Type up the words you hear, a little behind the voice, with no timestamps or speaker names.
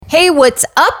Hey, what's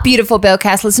up, beautiful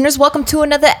Bellcast listeners? Welcome to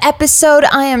another episode.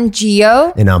 I am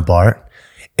Gio. And I'm Bart.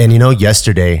 And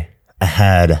yesterday I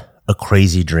had a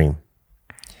crazy dream.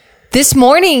 This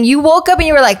morning, you woke up and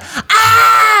you were like,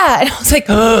 ah! And I was like,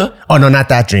 oh, no, not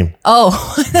that dream. Oh.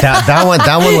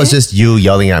 that one was just you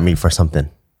yelling at me for something.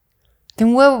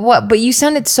 Then what? But you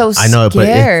sounded so I know,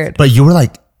 scared. but you were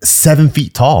like 7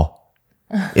 feet tall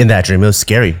in that dream. It was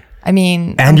scary. I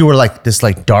mean. And you were like this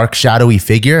like dark, shadowy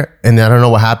figure. And I don't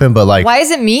know what happened, but like. Why is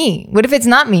it me? What if it's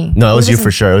not me? No, it was you for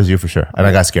sure. It was you for sure. And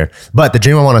I got scared. But the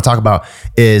dream I want to talk about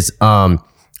is,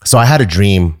 so I had a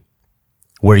dream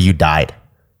where you died.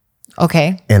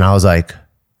 Okay. And I was like,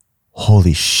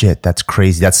 holy shit, that's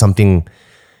crazy. That's something,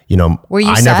 Were you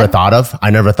I sad? never thought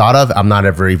of. I'm not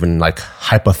ever even like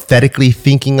hypothetically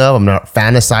thinking of. I'm not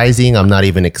fantasizing. I'm not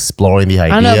even exploring the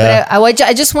idea. I don't know, but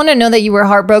I just want to know that you were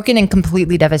heartbroken and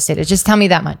completely devastated. Just tell me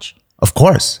that much. Of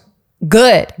course.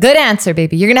 Good answer,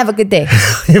 baby. You're going to have a good day.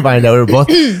 I know, we were both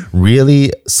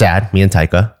really sad, me and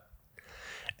Taika.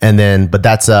 And then, but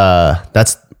that's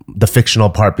the fictional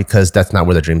part because that's not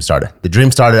where the dream started. The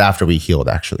dream started after we healed,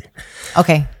 actually.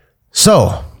 Okay.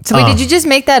 So wait, did you just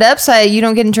make that up so you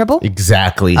don't get in trouble?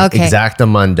 Exactly. Okay.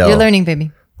 Exactamundo. You're learning,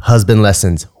 baby. Husband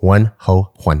lessons. One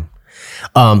ho one.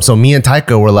 So me and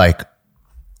Taika were like,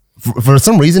 for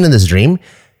some reason in this dream,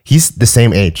 he's the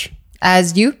same age.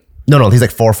 As you? No, he's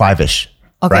like 4 or 5-ish.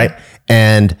 Okay. Right?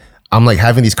 And I'm like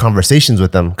having these conversations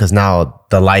with him because now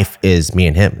the life is me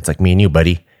and him. It's like me and you,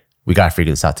 buddy. We got to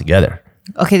figure this out together.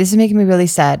 Okay, this is making me really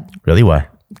sad. Really? Why?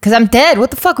 Because I'm dead.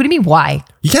 What the fuck? What do you mean, why?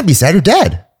 You can't be sad. You're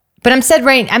dead. But I'm sad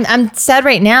I'm sad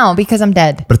right now because I'm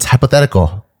dead. But it's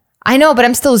hypothetical. I know, but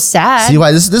I'm still sad. See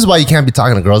why? This is why you can't be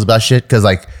talking to girls about shit. Because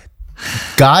like,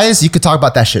 guys, you could talk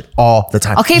about that shit all the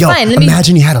time. Okay, Yo, fine.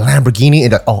 Imagine you had a Lamborghini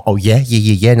and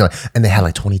and they had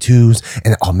like 22s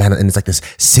and oh man, and it's like this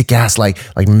sick ass like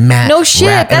matte. No shit.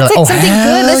 Rap, That's like something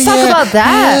good. Let's talk about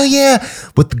that. Hell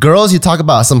yeah. With the girls, you talk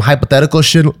about some hypothetical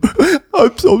shit.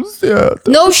 I'm so sad.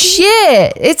 No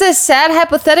shit. It's a sad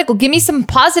hypothetical. Give me some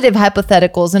positive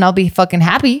hypotheticals and I'll be fucking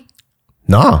happy.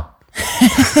 Nah.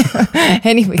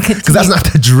 Anyway, because that's not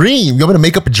the dream. You want me to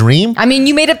make up a dream? I mean,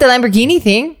 you made up the Lamborghini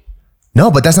thing. No,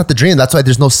 but that's not the dream. That's why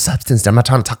there's no substance there. I'm not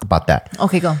trying to talk about that.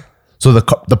 Okay, go. So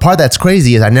the part that's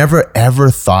crazy is I never ever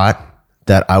thought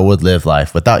that I would live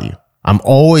life without you. I'm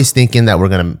always thinking that we're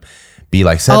going to be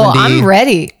like 70, I'm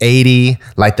ready. 80,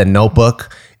 like The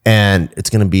Notebook. And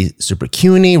it's going to be super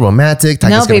cutey, romantic.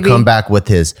 Taika's going to come back with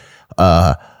his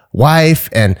wife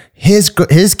and his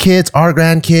kids, our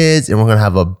grandkids. And we're going to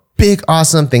have a big,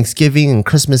 awesome Thanksgiving and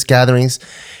Christmas gatherings.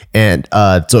 And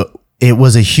so it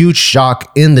was a huge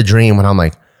shock in the dream when I'm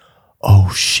like,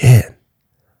 oh shit.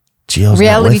 Gio's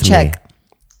reality not with check.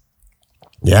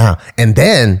 Me. Yeah. And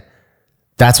then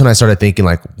that's when I started thinking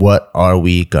like, what are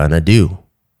we gonna do?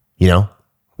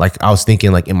 Like I was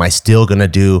thinking like, am I still gonna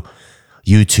do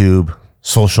YouTube,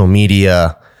 social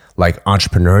media, like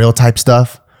entrepreneurial type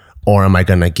stuff? Or am I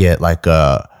gonna get like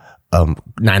a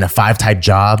 9-to-5 type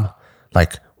job?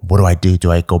 Like, what do I do?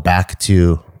 Do I go back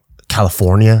to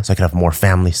California so I can have more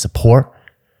family support?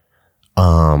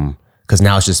 Because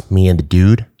now it's just me and the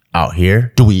dude out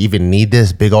here. Do we even need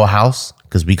this big old house?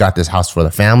 Because we got this house for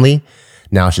the family.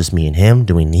 Now it's just me and him.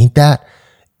 Do we need that?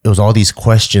 It was all these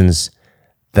questions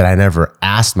that I never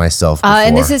asked myself before.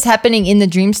 And this is happening in the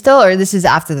dream still, or this is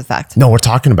after the fact? No, we're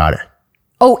talking about it.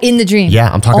 Oh, in the dream.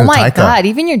 Yeah, I'm talking to Taika. Oh my God,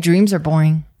 even your dreams are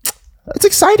boring. It's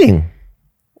exciting.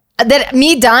 That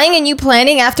me dying and you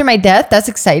planning after my death, that's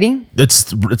exciting.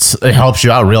 It helps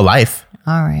you out in real life.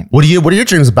 All right. What are your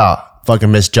dreams about? Fucking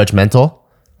misjudgmental?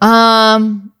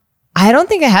 I don't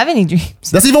think I have any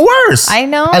dreams. That's even worse. I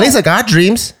know. At least I got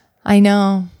dreams. I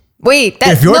know. Wait,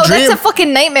 that's a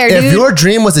fucking nightmare, dude. If your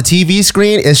dream was a TV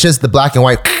screen, it's just the black and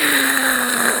white.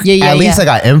 Yeah. At least I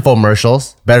got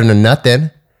infomercials. Better than nothing.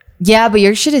 Yeah, but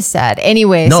your shit is sad.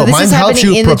 Anyway, No, so this mine is helps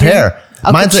happening you in prepare. the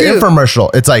dream. Mine's an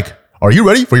infomercial. It's like, are you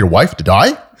ready for your wife to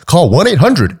die? Call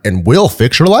 1-800 and we'll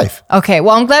fix your life. Okay,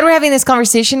 well, I'm glad we're having this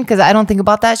conversation because I don't think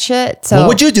about that shit. So what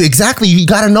would you do? Exactly. You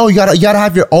gotta know. You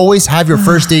gotta always have your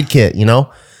first aid kit,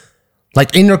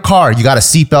 Like in your car, you got a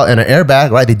seatbelt and an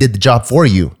airbag, right? They did the job for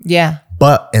you. Yeah.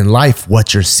 But in life,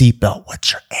 what's your seatbelt?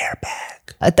 What's your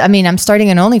airbag? I mean, I'm starting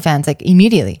an OnlyFans like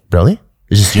immediately. Really?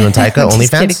 It's just you and Taika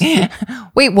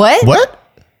OnlyFans? Wait, what? What?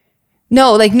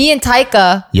 No, like me and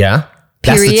Taika. Yeah.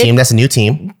 That's the team. That's a new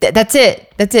team. That's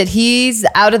it. He's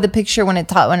out of the picture when I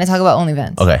talk about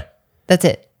OnlyFans. Okay. That's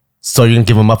it. So you're gonna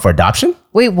give him up for adoption?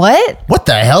 Wait, what? What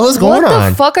the hell is going on? What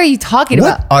the fuck are you talking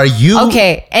about? What are you?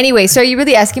 Okay. Anyway, so are you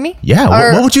really asking me? Yeah.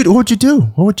 What would you do?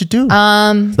 What would you do?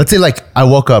 Let's say like I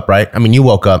woke up, right? I mean, you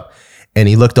woke up and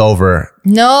he looked over.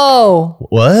 No.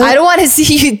 What? I don't want to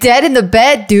see you dead in the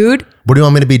bed, dude. What do you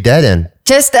want me to be dead in?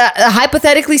 Just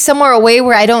hypothetically somewhere away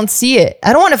where I don't see it.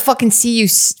 I don't want to fucking see you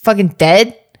fucking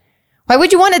dead. Why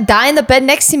would you want to die in the bed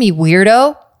next to me,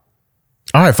 weirdo?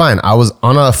 All right, fine. I was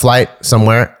on a flight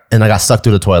somewhere and I got stuck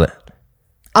through the toilet.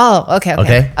 Oh,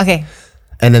 okay.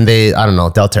 And then I don't know,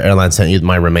 Delta Airlines sent you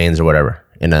my remains or whatever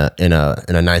in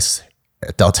a nice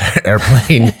Delta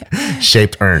airplane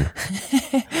shaped urn.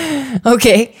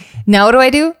 Okay. Now what do I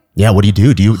do? Yeah, what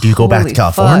do? Do you go back to Holy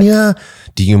California?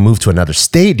 Do you move to another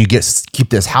state? Do you keep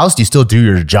this house? Do you still do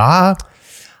your job?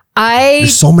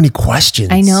 There's so many questions.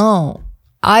 I know.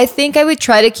 I think I would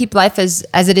try to keep life as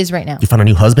it is right now. You find a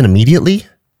new husband immediately?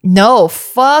 No,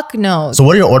 fuck no. So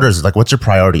what are your orders? Like, what's your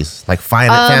priorities? Like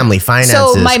family, finances,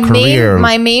 So career.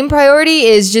 my main priority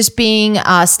is just being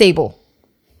stable,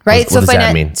 right? What does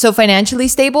that mean? So financially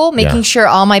stable, making sure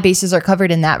all my bases are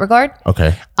covered in that regard.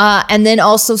 Okay. And then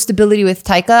also stability with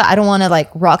Taika. I don't want to like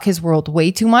rock his world way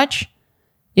too much.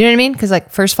 You know what I mean? Because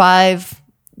like first 5,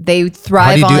 they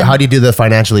thrive How do you do the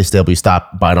financially stable? You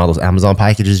stop buying all those Amazon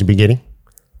packages you've been getting?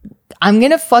 I'm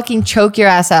going to fucking choke your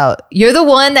ass out. You're the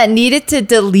one that needed to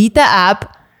delete the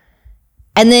app.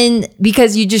 And then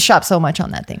because you just shop so much on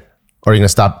that thing. Or are you going to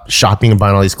stop shopping and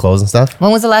buying all these clothes and stuff?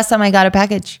 When was the last time I got a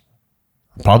package?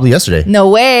 Probably yesterday. No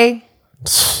way.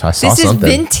 I saw This something.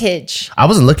 is vintage. I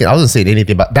wasn't saying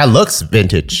anything about that. Looks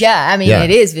vintage. Yeah, I mean, it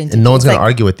is vintage. And no one's It's going to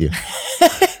argue with you.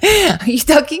 Are you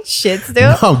talking shit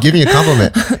still? No, give me a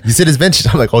compliment. You said it's vintage.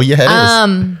 I'm like, oh yeah,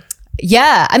 it is.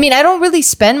 Yeah. I mean, I don't really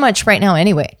spend much right now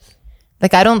anyway.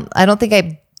 Like, I don't think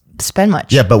I spend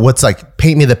much. Yeah, but what's like,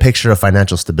 paint me the picture of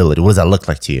financial stability. What does that look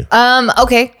like to you?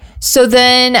 Okay. So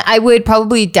then I would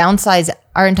probably downsize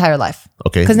our entire life.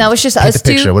 Okay. Because now it's just Paint us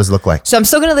the picture. two. What does it look like? So I'm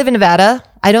still going to live in Nevada.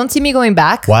 I don't see me going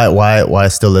back. Why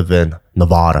still live in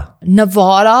Nevada?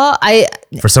 Nevada,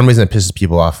 For some reason, it pisses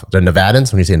people off. The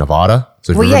Nevadans, when you say Nevada.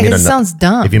 So if well, you yeah, ever meet because it sounds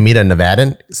dumb. If you meet a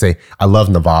Nevadan, say, I love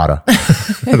Nevada.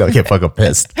 They'll get fucking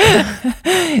pissed.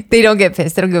 They don't get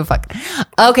pissed. They don't give a fuck.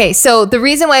 Okay, so the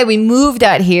reason why we moved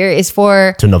out here is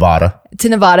To Nevada. to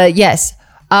Nevada, yes.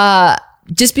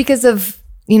 Just because of,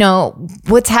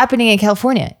 what's happening in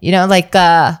California. Like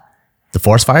The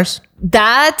forest fires?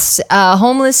 that,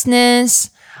 homelessness,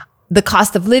 the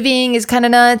cost of living is kind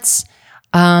of nuts.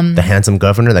 The handsome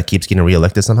governor that keeps getting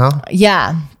reelected somehow?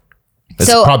 Yeah. It's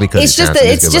So probably 'cause it's he's just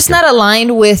handsome, it's he's just good-looking. not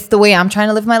aligned with the way I'm trying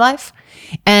to live my life.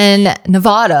 And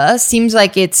Nevada seems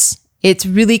like it's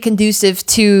really conducive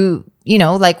to,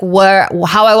 like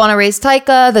how I want to raise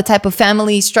Taika, the type of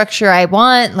family structure I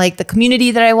want, like the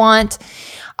community that I want.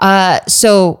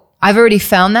 So I've already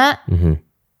found that. Mm-hmm.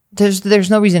 There's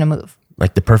no reason to move.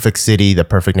 Like the perfect city, the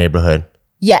perfect neighborhood.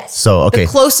 Yes. So, okay.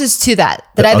 The closest to that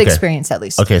I've Okay. experienced at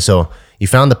least. Okay, so you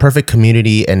found the perfect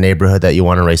community and neighborhood that you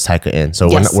want to raise Taika in. So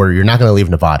Yes. you're not going to leave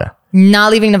Nevada.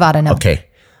 Not leaving Nevada, no. Okay.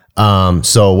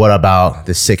 So what about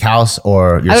the sick house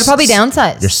or your I would probably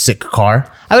downsize. your sick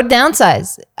car? I would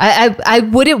downsize. I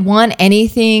wouldn't want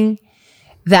anything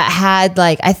that had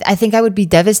like, I think I would be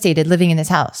devastated living in this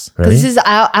house. Because Really? this is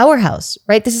our house,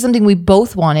 right? This is something we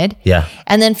both wanted. Yeah.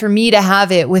 And then for me to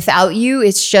have it without you,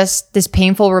 it's just this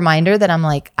painful reminder that I'm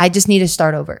like, I just need to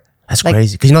start over. That's Like-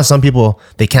 crazy. Because some people,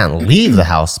 they can't leave the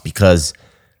house because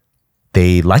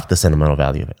they like the sentimental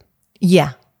value of it.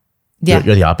 Yeah. Yeah.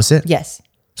 You're the opposite? Yes.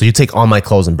 So you take all my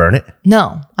clothes and burn it?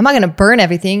 No, I'm not going to burn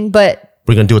everything, but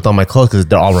We're going to do with all my clothes because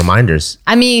they're all reminders.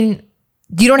 I mean,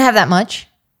 you don't have that much.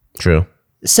 True.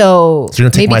 So, So you're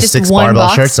going to take maybe my just 6 one barbell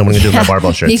box. shirts and we're going to do my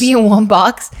barbell shirts. Maybe in one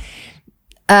box.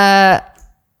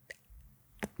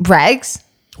 Rags.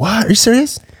 What? Are you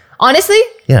serious? Honestly,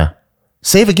 Yeah.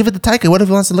 Save it. Give it to Taika. What if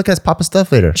he wants to look at his Papa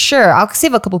stuff later? sure. I'll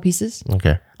save a couple pieces.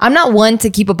 Okay. I'm not one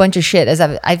to keep a bunch of shit, as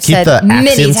I've Keep said the many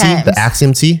Axiom times. tee. The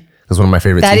Axiom tee. That's one of my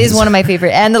favorite That tees. is one of my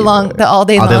favorite. And the all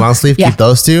day All day long sleeve. Yeah, Keep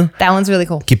those two. that one's really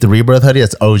cool. Keep the Rebirth hoodie.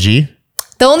 That's OG.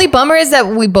 The only bummer is that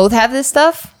we both have this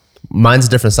stuff. Mine's a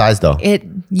different size though. It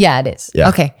is. Yeah.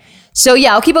 Okay. So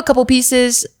yeah, I'll keep a couple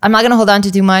pieces. I'm not gonna hold on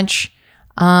to too much.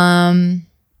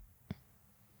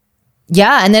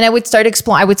 Yeah, and then I would start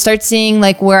exploring. I would start seeing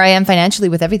like where I am financially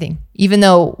with everything. Even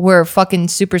though we're fucking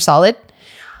super solid,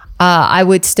 I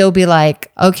would still be like,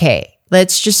 okay,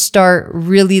 let's just start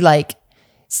really like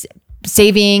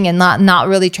saving and not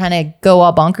really trying to go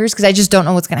all bonkers because I just don't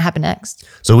know what's gonna happen next.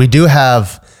 So we do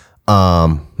have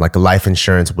like a life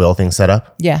insurance will thing set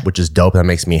up. Yeah. Which is dope. That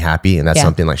makes me happy. And that's Yeah.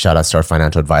 something like shout out to our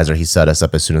financial advisor. He set us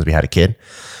up as soon as we had a kid.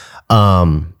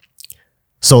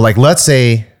 So like let's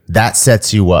say that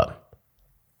sets you up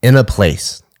in a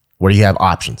place where you have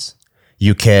options.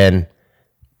 You can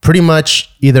pretty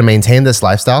much either maintain this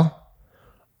lifestyle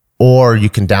or you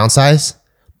can downsize.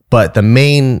 But the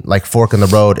main like fork in the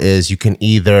road is you can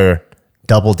either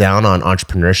double down on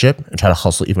entrepreneurship and try to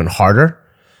hustle even harder,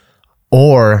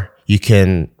 or you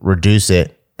can reduce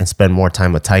it and spend more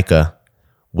time with Taika.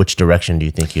 Which direction do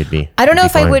you think you'd be? I don't know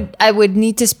if I would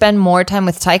need to spend more time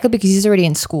with Taika because he's already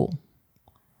in school.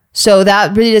 So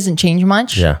that really doesn't change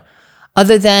much. Yeah.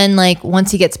 Other than like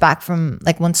once he gets back from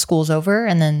like once school's over,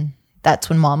 and then that's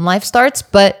when mom life starts.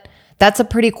 But that's a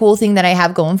pretty cool thing that I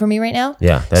have going for me right now.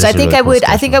 Yeah. So I think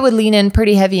I think I would lean in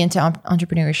pretty heavy into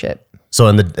entrepreneurship. So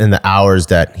in the hours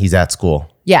that he's at school,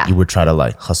 yeah, you would try to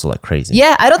like hustle like crazy.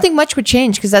 Yeah, I don't think much would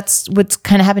change because that's what's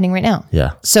kind of happening right now.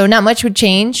 Yeah. So not much would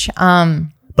change.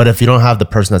 But if you don't have the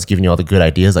person that's giving you all the good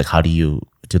ideas, like how do you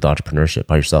do the entrepreneurship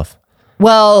by yourself?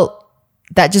 Well,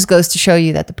 that just goes to show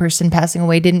you that the person passing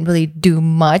away didn't really do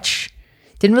much.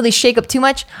 Didn't really shake up too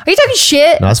much. Are you talking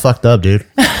shit? No, that's fucked up, dude.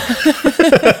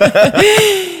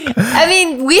 I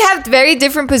mean, we have very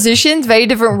different positions, very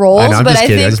different roles. I know, I'm but just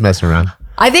kidding. think, I'm just messing around.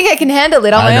 I think I can handle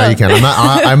it on my own. I know you can.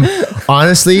 I'm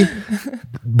honestly,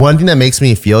 one thing that makes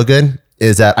me feel good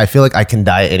is that I feel like I can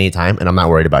die at any time and I'm not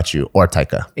worried about you or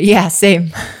Taika. Yeah,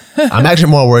 same. I'm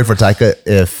actually more worried for Taika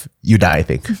if you die, I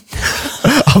think.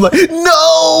 I'm like,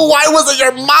 no, why wasn't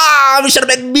your mom? It should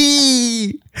have been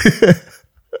me.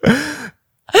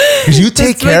 Because you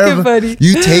take care of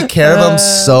them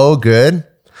so good.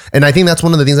 And I think that's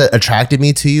one of the things that attracted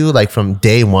me to you, like from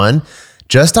day one.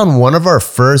 Just on one of our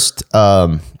first,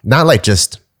 not like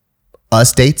just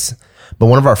us dates, but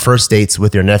one of our first dates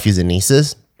with your nephews and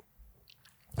nieces.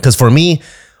 Because for me,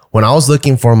 when I was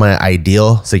looking for my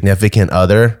ideal significant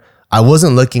other, I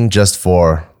wasn't looking just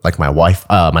for like my wife,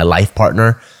 my life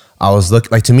partner. I was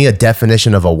like to me, a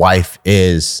definition of a wife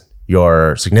is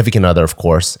your significant other, of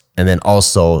course, and then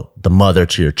also the mother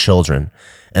to your children,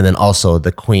 and then also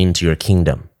the queen to your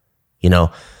kingdom. You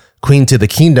know, queen to the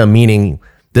kingdom, meaning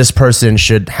this person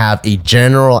should have a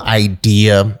general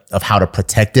idea of how to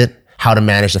protect it, how to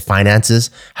manage the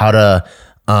finances, how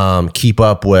to keep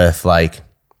up with like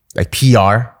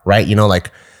PR, right? You know,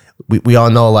 like we all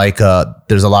know like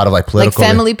there's a lot of like political, like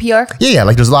family PR. Yeah,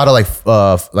 like there's a lot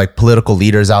of like political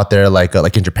leaders out there,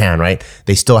 like in Japan, right?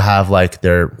 They still have like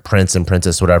their prince and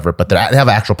princess, whatever, but they have an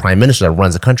actual prime minister that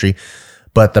runs the country.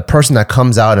 But the person that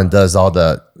comes out and does all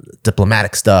the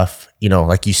diplomatic stuff, you know,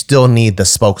 like you still need the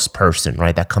spokesperson,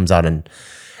 right? That comes out and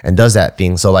does that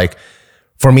thing. So like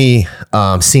for me,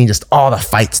 seeing just all the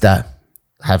fights that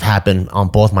have happened on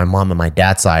both my mom and my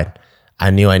dad's side,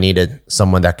 I knew I needed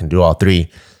someone that can do all three.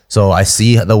 So I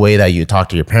see the way that you talk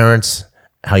to your parents,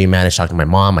 how you manage talking to my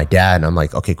mom, my dad, and I'm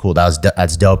like, okay, cool. That's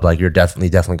dope. Like you're definitely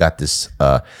got this,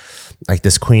 like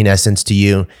this queen essence to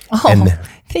you. Oh, and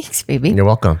thanks, baby. You're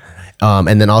welcome.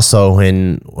 And then also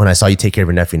when I saw you take care of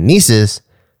your nephew and nieces,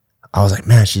 I was like,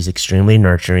 man, she's extremely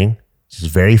nurturing. She's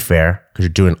very fair because you're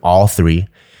doing all three,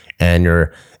 and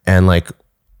you're able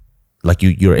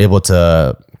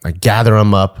to like gather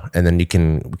them up, and then we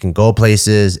can go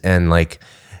places, and like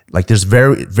there's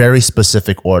very, very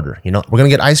specific order. You know, we're gonna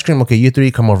get ice cream. Okay, you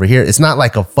three come over here. It's not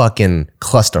like a fucking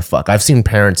clusterfuck. I've seen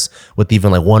parents with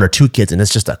even like one or two kids, and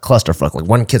it's just a clusterfuck. Like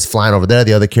one kid's flying over there,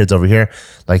 the other kid's over here.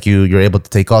 Like you're able to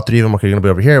take all three of them. Okay, you're gonna be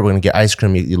over here. We're gonna get ice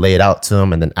cream. You lay it out to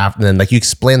them, and then like you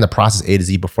explain the process A to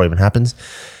Z before it even happens.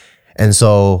 And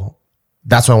so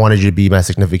that's why I wanted you to be my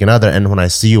significant other. And when I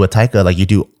see you with Taika, like you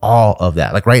do all of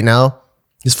that. Like right now,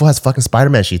 this fool has fucking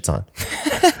Spider-Man sheets on.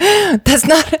 That's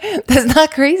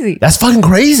not crazy. That's fucking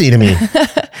crazy to me.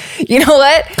 You know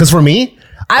what? Because for me,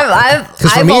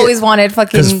 I've always wanted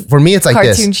fucking. For me, it's like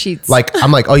cartoon this. sheets. Like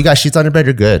I'm like, oh, you got sheets on your bed,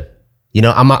 you're good. You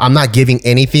know, I'm not giving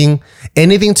anything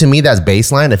to me that's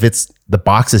baseline. If it's the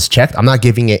box is checked, I'm not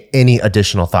giving it any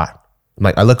additional thought. I'm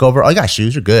like, I look over, oh, you got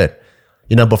shoes, you're good.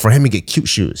 You know, but for him to get cute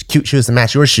shoes to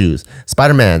match your shoes,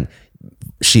 Spider-Man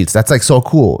sheets, that's like so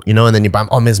cool. You know, and then you buy,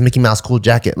 oh, Miss Mickey Mouse cool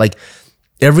jacket, like.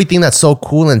 Everything that's so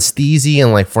cool and steezy,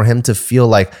 and like for him to feel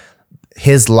like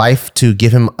his life, to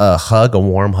give him a hug, a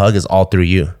warm hug, is all through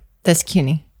you. That's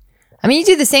cutie. I mean, you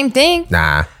do the same thing.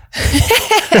 Nah.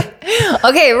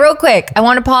 Okay, real quick. I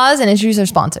want to pause and introduce our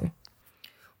sponsor.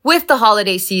 With the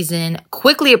holiday season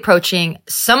quickly approaching,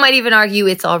 some might even argue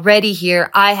it's already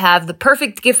here, I have the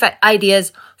perfect gift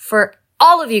ideas for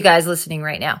all of you guys listening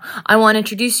right now. I want to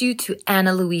introduce you to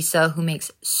Ana Luisa, who makes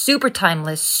super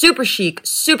timeless, super chic,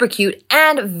 super cute,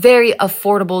 and very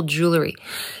affordable jewelry.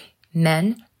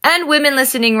 Men and women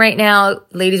listening right now,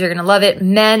 ladies are going to love it.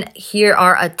 Men, here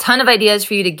are a ton of ideas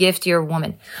for you to gift your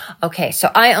woman. Okay,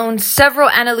 so I own several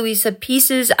Ana Luisa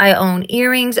pieces. I own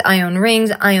earrings, I own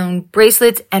rings, I own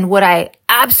bracelets, and what I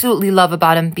absolutely love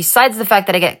about them, besides the fact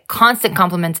that I get constant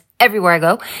compliments everywhere I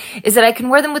go, is that I can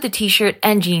wear them with a t-shirt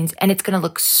and jeans and it's going to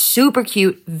look super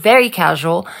cute, very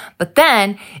casual. But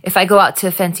then if I go out to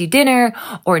a fancy dinner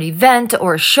or an event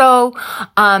or a show,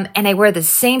 and I wear the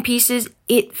same pieces,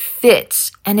 it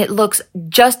fits and it looks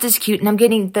just as cute. And I'm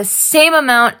getting the same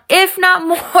amount, if not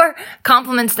more,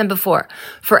 compliments than before.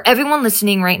 For everyone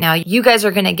listening right now, you guys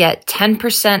are going to get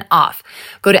 10% off.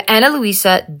 Go to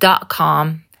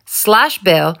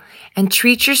analuisa.com/Belle and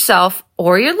treat yourself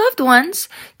or your loved ones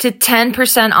to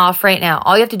 10% off right now.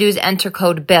 All you have to do is enter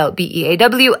code BELLE,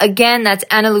 B-E-A-W. Again, that's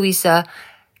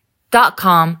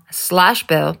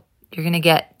analuisa.com/Belle. You're going to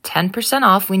get 10%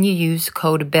 off when you use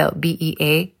code BELLE,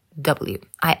 B-E-A-W.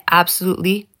 I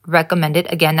absolutely recommend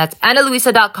it. Again, that's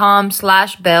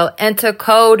analuisa.com/Belle. Enter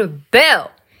code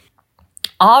BELLE.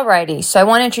 Alrighty, so I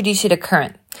want to introduce you to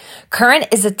Current. Current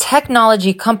is a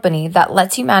technology company that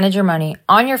lets you manage your money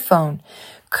on your phone.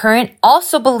 Current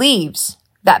also believes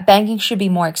that banking should be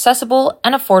more accessible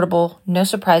and affordable. No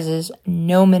surprises,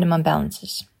 no minimum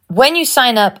balances. When you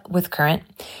sign up with Current,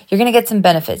 you're going to get some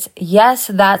benefits. Yes,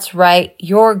 that's right.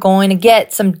 You're going to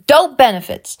get some dope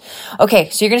benefits. Okay,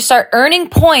 so you're going to start earning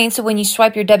points when you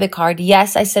swipe your debit card.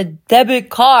 Yes, I said debit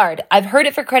card. I've heard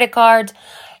it for credit cards.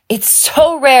 It's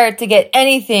so rare to get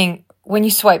anything when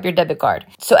you swipe your debit card.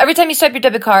 So every time you swipe your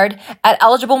debit card at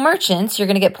eligible merchants, you're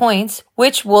going to get points,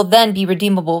 which will then be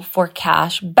redeemable for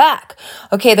cash back.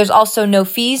 Okay, there's also no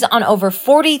fees on over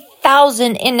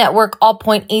 40,000 in-network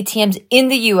all-point ATMs in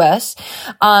the US.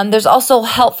 There's also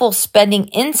helpful spending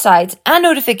insights and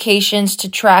notifications to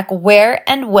track where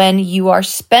and when you are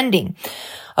spending.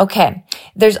 Okay,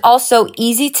 there's also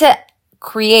easy to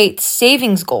create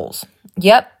savings goals.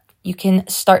 Yep. You can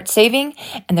start saving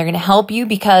and they're going to help you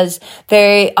because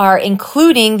they are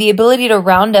including the ability to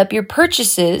round up your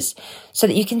purchases so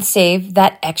that you can save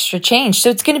that extra change.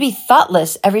 So it's going to be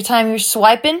thoughtless. Every time you're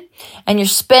swiping and you're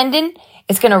spending,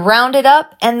 it's going to round it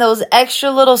up. And those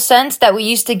extra little cents that we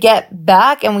used to get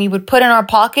back and we would put in our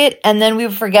pocket and then we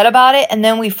would forget about it and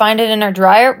then we find it in our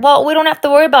dryer. Well, we don't have to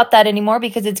worry about that anymore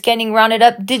because it's getting rounded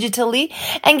up digitally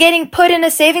and getting put in a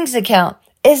savings account.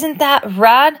 Isn't that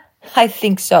rad? I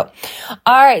think so.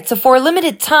 All right. So for a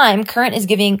limited time, Current is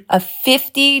giving a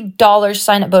 $50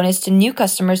 sign-up bonus to new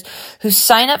customers who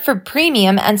sign up for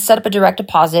premium and set up a direct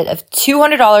deposit of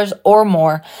 $200 or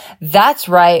more. That's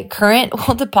right. Current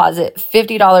will deposit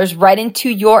 $50 right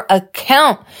into your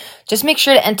account. Just make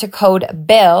sure to enter code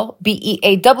BELLE,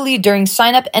 B-E-A-W, during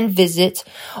sign-up and visit,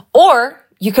 or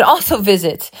you can also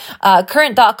visit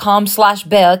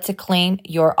current.com/Belle to claim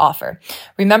your offer.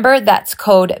 Remember, that's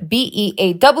code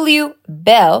BEAW,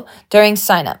 BELLE, during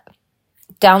sign up.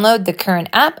 Download the Current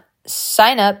app,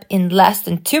 sign up in less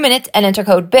than 2 minutes, and enter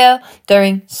code BELLE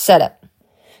during setup.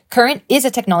 Current is a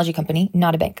technology company,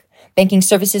 not a bank. Banking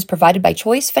services provided by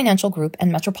Choice Financial Group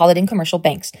and Metropolitan Commercial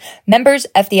Banks. Members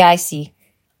FDIC.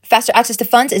 Faster access to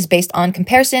funds is based on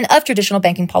comparison of traditional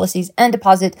banking policies and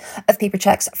deposit of paper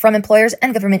checks from employers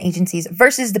and government agencies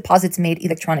versus deposits made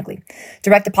electronically.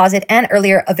 Direct deposit and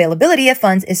earlier availability of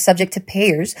funds is subject to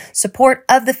payers' support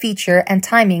of the feature and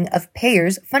timing of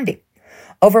payers' funding.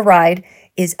 Override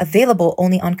is available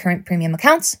only on Current premium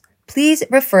accounts. Please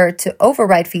refer to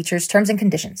override features, terms, and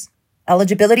conditions.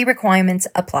 Eligibility requirements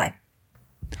apply.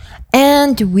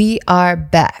 And we are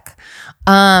back.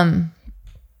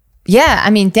 Yeah, I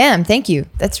mean, damn, thank you.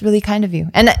 That's really kind of you.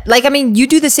 And you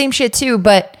do the same shit too,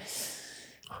 but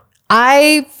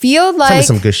I feel like... Tell me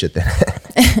some good shit then.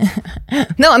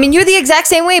 No, I mean, you're the exact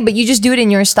same way, but you just do it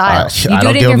in your style. You I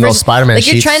don't give him no Spider-Man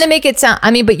sheets. You're trying to make it sound... I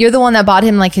mean, but you're the one that bought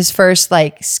him his first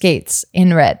skates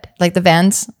in red. Like the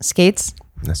Vans skates.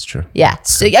 That's true. Yeah.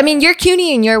 So, I mean, you're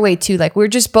CUNY in your way too. We're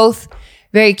just both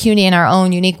very CUNY in our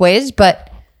own unique ways,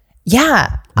 but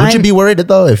yeah. Would you be worried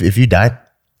though if you died?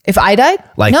 If I died?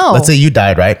 No. Let's say you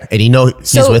died, right? And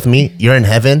he's with me, you're in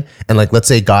heaven. And let's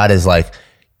say God is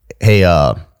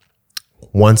hey,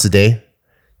 once a day,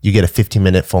 you get a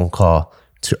 15-minute phone call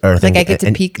to Earth. I get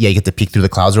to peek. Yeah, you get to peek through the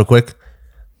clouds real quick.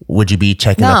 Would you be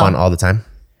checking up on all the time?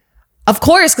 Of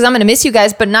course, because I'm going to miss you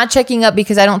guys, but not checking up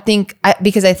because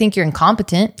because I think you're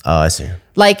incompetent. Oh, I see.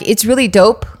 It's really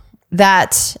dope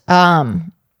that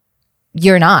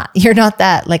you're not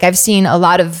that. I've seen a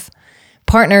lot of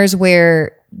partners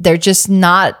where they're just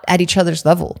not at each other's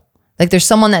level. There's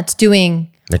someone that's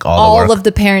doing all of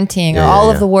the parenting or all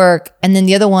of the work. And then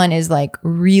the other one is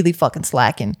really fucking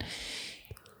slacking.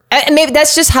 And maybe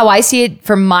that's just how I see it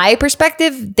from my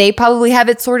perspective. They probably have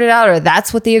it sorted out or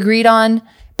that's what they agreed on.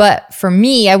 But for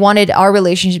me, I wanted our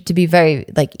relationship to be very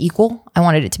equal. I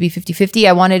wanted it to be 50-50.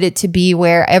 I wanted it to be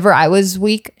wherever I was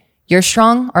weak, you're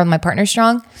strong or my partner's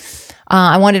strong.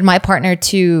 I wanted my partner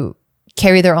to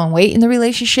carry their own weight in the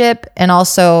relationship, and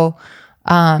also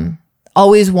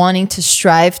always wanting to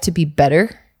strive to be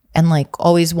better and like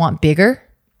always want bigger,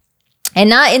 and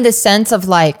not in the sense of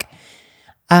like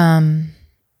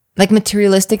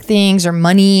materialistic things or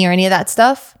money or any of that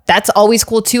stuff. That's always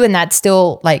cool too, and that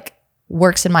still like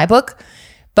works in my book.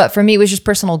 But for me, it was just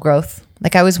personal growth.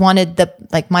 Like I always wanted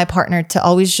my partner to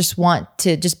always just want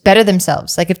to just better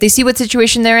themselves. Like if they see what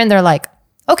situation they're in, they're like,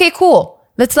 okay, cool,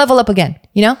 let's level up again,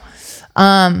 you know?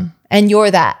 And you're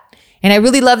that. And I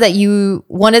really love that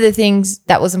one of the things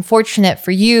that was unfortunate for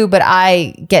you, but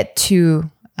I get to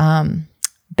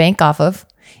bank off of,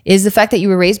 is the fact that you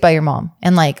were raised by your mom,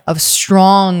 and like a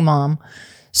strong mom.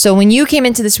 So when you came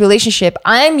into this relationship,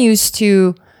 I'm used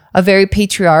to a very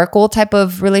patriarchal type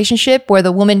of relationship where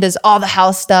the woman does all the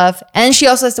house stuff and she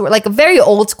also has to work, like a very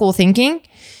old school thinking.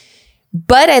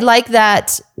 But I like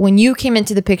that when you came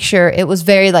into the picture, it was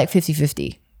very like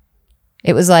 50-50.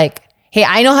 It was like, hey,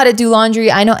 I know how to do laundry.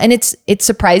 I know. And it's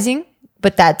surprising,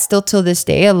 but that still till this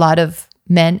day, a lot of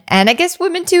men, and I guess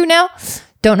women too now,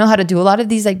 don't know how to do a lot of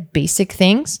these like basic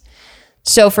things.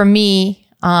 So for me,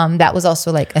 that was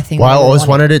also like a thing. Well, I always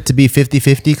wanted it to be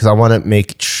 50-50 because I want to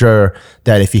make sure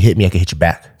that if you hit me, I can hit you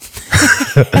back.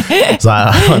 So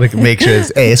I want to make sure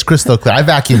it's crystal clear. I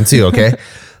vacuum too, okay?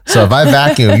 So if I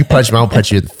vacuum, you punch me, I'll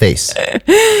punch you in the face.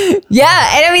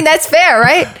 Yeah, and I mean, that's fair,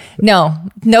 right? No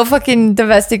fucking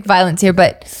domestic violence here.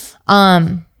 But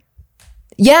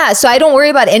yeah, so I don't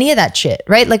worry about any of that shit,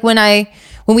 right? Like when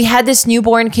we had this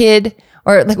newborn kid,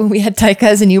 or like when we had Taika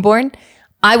as a newborn,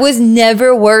 I was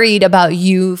never worried about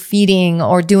you feeding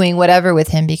or doing whatever with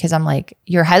him, because I'm like,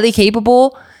 you're highly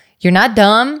capable. You're not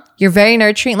dumb. You're very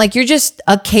nurturing. Like you're just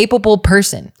a capable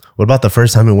person. What about the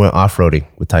first time we went off-roading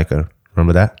with Taika?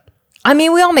 Remember that? I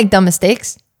mean, we all make dumb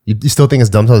mistakes. You still think it's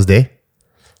dumb to this day?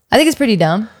 I think it's pretty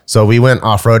dumb. So we went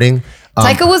off-roading.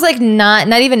 Taika was like not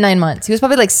even 9 months. He was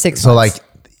probably like 6 months. So like,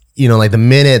 like the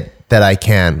minute that I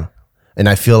can, and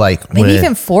I feel like maybe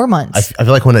even 4 months. I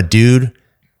feel like when a dude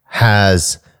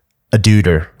has a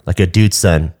duder, like a dude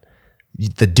son,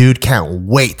 the dude can't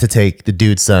wait to take the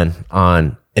dude son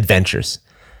on adventures.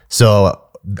 So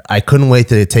I couldn't wait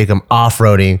to take him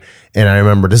off-roading. And I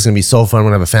remember this is going to be so fun.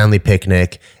 We're going to have a family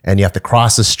picnic and you have to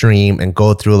cross a stream and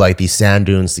go through like these sand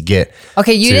dunes to get.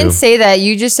 Okay, you didn't say that.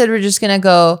 You just said we're just going to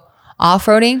go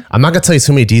off-roading. I'm not going to tell you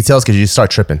too many details because you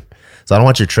start tripping. So I don't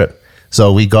want you to trip.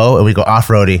 So we go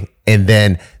off-roading, and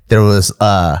then there was,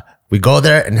 we go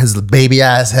there and his baby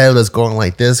ass head was going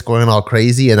like this, going all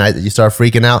crazy. And you start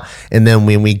freaking out. And then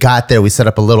when we got there, we set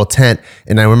up a little tent.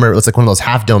 And I remember it was like one of those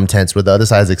half dome tents where the other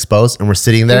side is exposed, and we're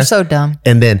sitting there. You're so dumb.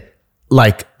 And then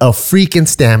like a freaking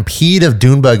stampede of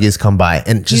dune buggies come by,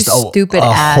 and just a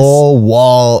whole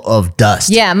wall of dust.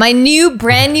 Yeah. My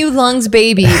brand new lungs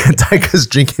baby. Taika's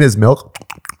drinking his milk.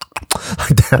 Like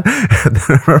that. And then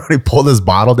I remember he pulled his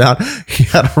bottle down. He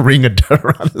had a ring of dirt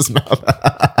around his mouth.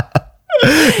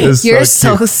 You're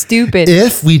so stupid.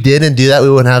 If we didn't do that, we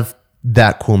wouldn't have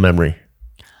that cool memory.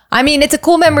 I mean, it's a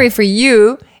cool memory for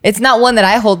you. It's not one that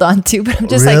I hold on to, but I'm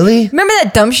just really? like, remember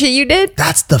that dumb shit you did?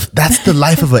 That's the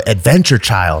life of an adventure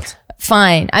child.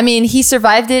 Fine. I mean, he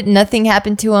survived it. Nothing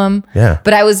happened to him. Yeah.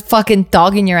 But I was fucking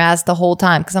dogging your ass the whole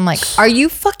time because I'm like, are you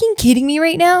fucking kidding me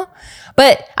right now?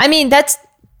 But I mean, that's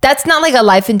not like a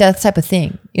life and death type of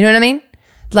thing. You know what I mean?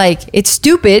 Like, it's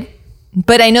stupid,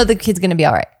 but I know the kid's going to be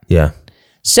all right. Yeah.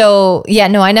 So yeah,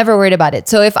 no, I never worried about it.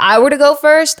 So if I were to go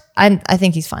first, I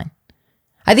think he's fine.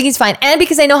 I think he's fine. And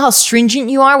because I know how stringent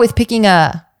you are with picking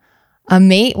a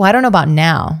mate. Well, I don't know about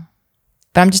now,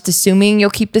 but I'm just assuming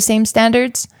you'll keep the same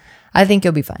standards. I think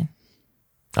you'll be fine.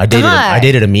 I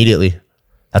dated immediately.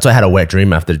 That's why I had a wet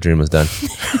dream after the dream was done.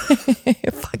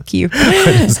 Fuck you.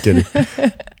 I'm just kidding.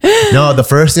 No, the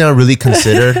first thing I really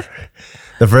considered,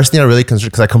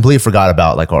 because I completely forgot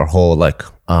about like our whole like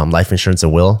life insurance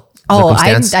and will. Oh,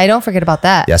 I don't forget about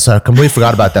that. Yeah, so I completely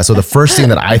forgot about that. So the first thing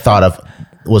that I thought of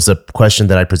was a question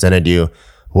that I presented you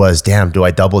was, damn, do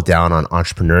I double down on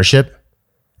entrepreneurship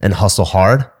and hustle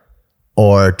hard?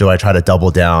 Or do I try to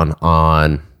double down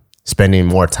on spending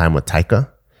more time with Taika?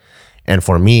 And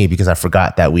for me, because I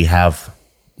forgot that we have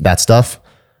that stuff,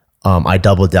 I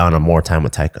doubled down on more time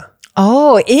with Taika.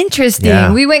 Oh, interesting.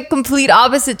 Yeah. We went complete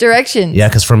opposite directions. Yeah,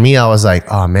 because for me, I was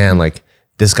like, oh man, like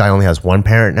this guy only has one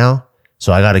parent now.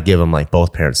 So I got to give him like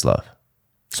both parents love.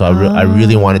 So I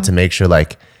really wanted to make sure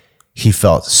like he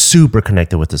felt super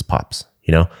connected with his pops,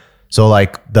 you know? So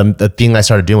like the thing I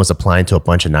started doing was applying to a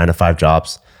bunch of 9-to-5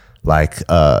 jobs, like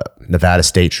Nevada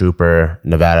State Trooper,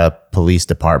 Nevada Police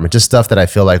Department, just stuff that I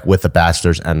feel like with a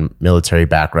bachelor's and military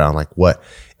background, like what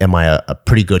am I a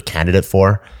pretty good candidate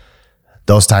for?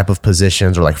 Those type of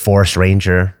positions, or like forest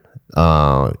ranger,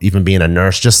 even being a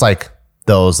nurse, just like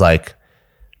those like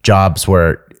jobs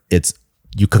where it's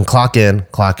you can clock in,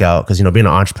 clock out. Because, you know, being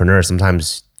an entrepreneur,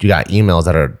 sometimes you got emails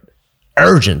that are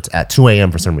urgent at 2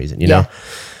 a.m. for some reason, you know?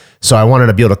 So I wanted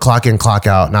to be able to clock in, clock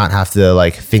out, not have to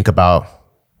like think about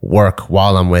work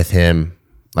while I'm with him.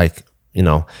 Like, you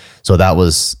know, so that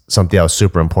was something that was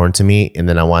super important to me. And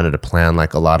then I wanted to plan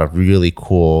like a lot of really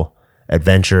cool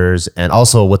adventures. And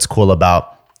also what's cool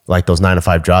about like those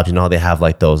 9-to-5 jobs, you know, they have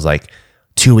like those like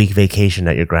 2-week vacation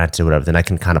that you're granted or whatever, then I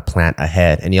can kind of plan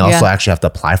ahead. And you also actually have to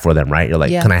apply for them, right? You're like,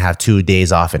 can I have 2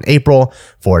 days off in April,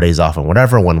 4 days off and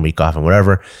whatever, 1 week off and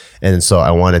whatever. And so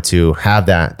I wanted to have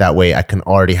that. That way I can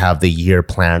already have the year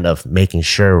planned of making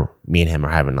sure me and him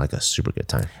are having like a super good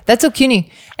time. That's so CUNY.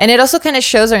 And it also kind of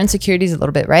shows our insecurities a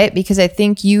little bit, right? Because I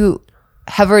think you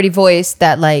have already voiced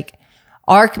that like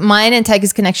mine and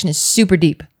Tyka's connection is super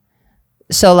deep.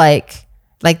 So like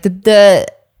the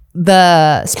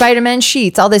Spider-Man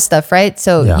sheets, all this stuff, right?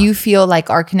 So you feel like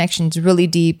our connection's really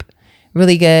deep,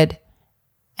 really good.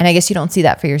 And I guess you don't see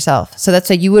that for yourself. So that's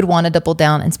why you would want to double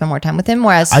down and spend more time with him.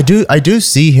 Whereas I do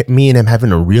see me and him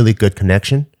having a really good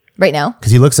connection right now.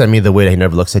 Because he looks at me the way that he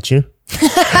never looks at you.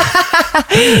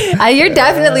 You're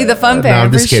definitely the fun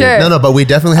parent, for sure. No, but we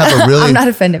definitely have a really I'm not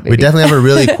offended, baby. We definitely have a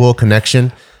really cool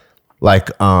connection. Like,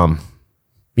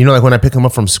 you know, like when I pick him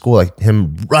up from school, like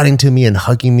him running to me and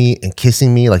hugging me and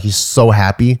kissing me, like he's so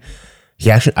happy.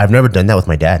 I've never done that with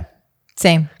my dad.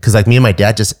 Same. Because like me and my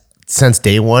dad just since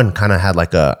day one kind of had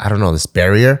like this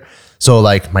barrier. So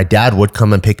like my dad would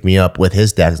come and pick me up with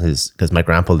his dad because my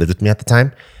grandpa lived with me at the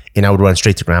time, and I would run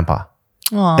straight to grandpa.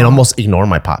 Aww. And almost ignore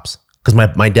my pops. Because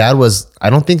my dad I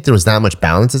don't think there was that much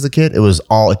balance as a kid. It was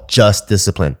all just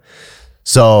discipline.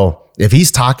 So if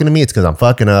he's talking to me, it's because I'm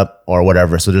fucking up or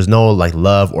whatever. So there's no like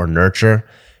love or nurture.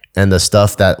 And the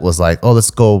stuff that was like, oh,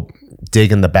 let's go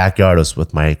dig in the backyard was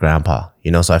with my grandpa, you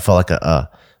know? So I felt like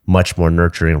a much more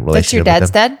nurturing relationship.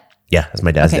 That's your dad's dad? Yeah, that's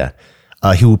my dad's dad.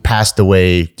 He passed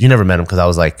away. You never met him because I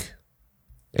was like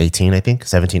 18, I think,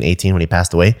 17, 18 when he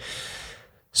passed away.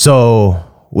 So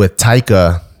with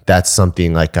Tyka, that's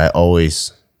something like I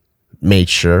always made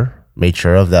sure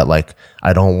of that. Like,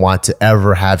 I don't want to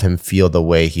ever have him feel the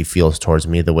way he feels towards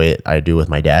me, the way I do with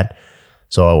my dad.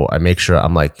 So I make sure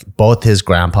I'm like both his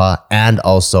grandpa, and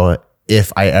also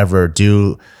if I ever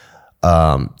do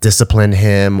discipline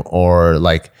him or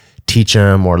like teach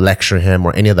him or lecture him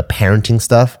or any of the parenting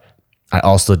stuff, I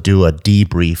also do a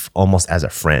debrief almost as a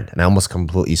friend, and I almost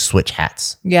completely switch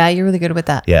hats. Yeah, you're really good with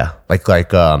that. Yeah.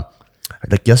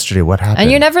 Like yesterday, what happened?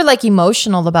 And you're never like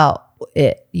emotional about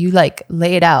it. You like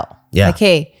lay it out. Yeah. Like,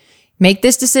 hey, make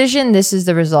this decision. This is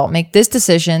the result. Make this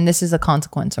decision. This is a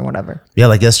consequence or whatever. Yeah.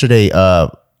 Like yesterday,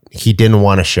 he didn't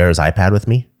want to share his iPad with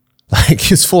me. Like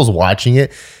his fool's watching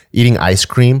it, eating ice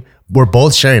cream. We're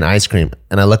both sharing ice cream.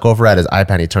 And I look over at his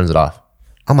iPad and he turns it off.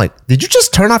 I'm like, did you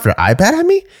just turn off your iPad at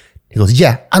me? He goes,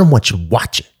 yeah, I don't want you to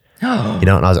watch it. You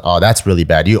know, and I was like, oh, that's really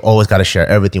bad. You always got to share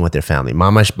everything with your family.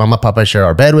 Mama, Papa share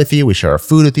our bed with you. We share our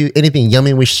food with you. Anything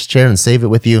yummy, we share and save it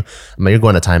with you. I'm like, you're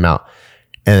going to timeout.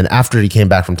 And after he came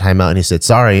back from timeout and he said,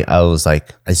 sorry, I was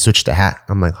like, I switched to hat.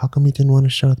 I'm like, how come you didn't want to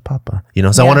share with Papa? You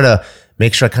know, so I wanted to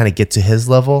make sure I kind of get to his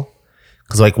level.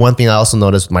 Because like one thing I also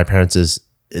noticed with my parents is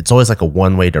it's always like a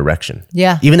one-way direction.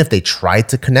 Yeah. Even if they tried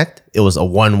to connect, it was a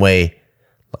one-way.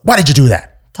 Why did you do that?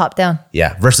 Top down.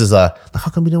 Yeah. Versus like, how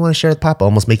come you didn't want to share with Papa?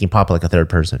 Almost making Papa like a third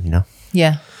person, you know?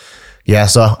 Yeah. Yeah.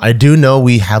 So I do know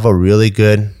we have a really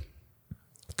good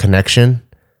connection,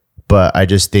 but I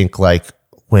just think like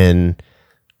when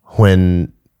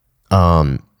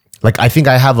like I think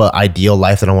I have an ideal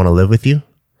life that I want to live with you.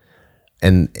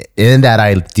 And in that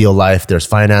ideal life, there's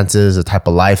finances, a type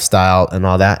of lifestyle and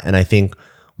all that. And I think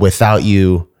without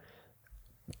you,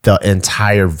 the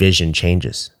entire vision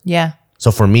changes. Yeah.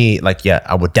 So for me, like, yeah,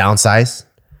 I would downsize.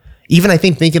 Even I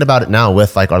think thinking about it now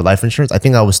with like our life insurance, I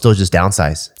think I would still just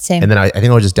downsize. Same. And then I think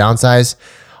I would just downsize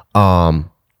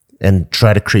and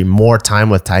try to create more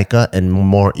time with Tyka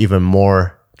and even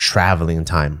more traveling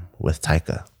time with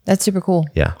Tyka. That's super cool.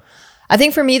 Yeah. I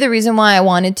think for me, the reason why I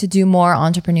wanted to do more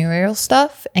entrepreneurial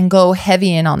stuff and go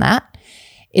heavy in on that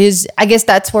is I guess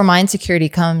that's where my insecurity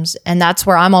comes. And that's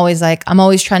where I'm always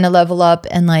trying to level up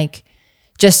and like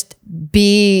just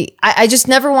be, I just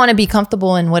never want to be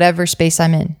comfortable in whatever space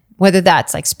I'm in, whether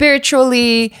that's like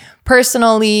spiritually,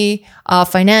 personally,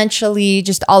 financially,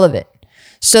 just all of it.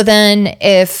 So then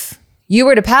if you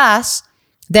were to pass,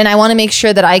 then I want to make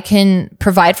sure that I can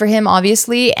provide for him,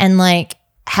 obviously, and like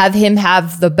have him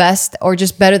have the best or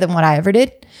just better than what I ever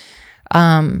did.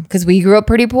 Because we grew up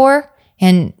pretty poor,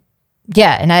 and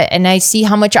yeah, and I see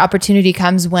how much opportunity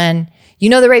comes when you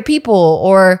know the right people,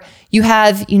 or you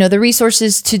have, you know, the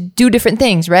resources to do different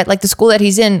things, right? Like the school that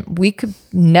he's in, we could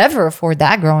never afford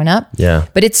that growing up. Yeah.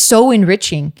 But it's so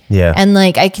enriching. Yeah. And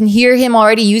like I can hear him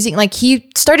already using, like he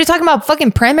started talking about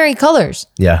fucking primary colors.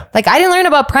 Yeah. Like I didn't learn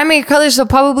about primary colors until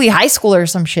probably high school or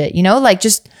some shit, you know, like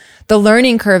just the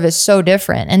learning curve is so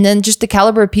different. And then just the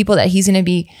caliber of people that he's going to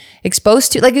be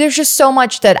exposed to. Like there's just so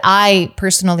much that I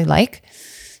personally like.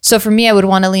 So for me, I would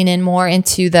want to lean in more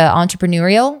into the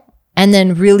entrepreneurial and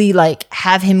then really like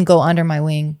have him go under my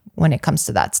wing when it comes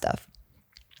to that stuff.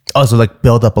 Oh, so like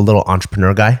build up a little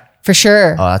entrepreneur guy? For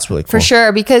sure. Oh, that's really cool. For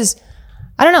sure. Because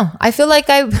I don't know. I feel like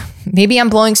maybe I'm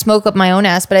blowing smoke up my own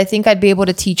ass, but I think I'd be able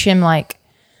to teach him like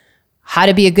how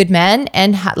to be a good man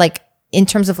and like in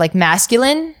terms of like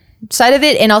masculine side of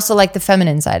it and also like the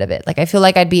feminine side of it. Like I feel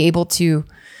like I'd be able to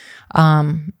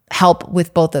help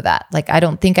with both of that. Like I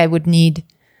don't think I would need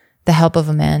the help of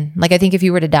a man. Like I think if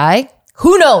you were to die,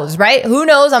 who knows, right? Who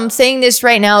knows? I'm saying this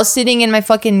right now, sitting in my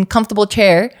fucking comfortable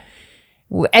chair.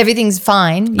 Everything's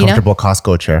fine, you Comfortable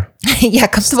Costco chair. know? Yeah,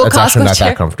 comfortable It's Costco actually not chair.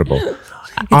 that comfortable.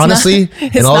 Honestly,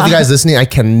 and all of you guys listening, I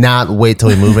cannot wait till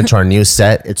we move into our new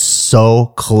set. It's so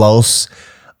close.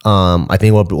 I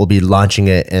think we'll be launching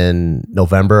it in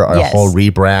November, our Yes. whole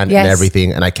rebrand and Yes.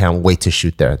 everything, and I can't wait to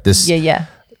shoot there. Yeah.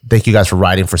 Thank you guys for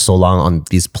riding for so long on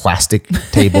these plastic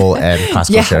table and Costco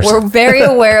Yeah, chairs. we're very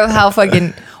aware of how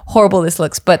fucking horrible this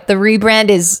looks, but the rebrand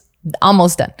is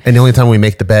almost done. And the only time we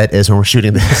make the bed is when we're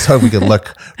shooting this, so we can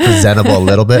look presentable a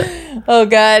little bit. Oh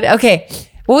God. Okay.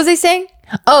 What was I saying?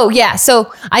 Oh yeah.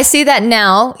 So I say that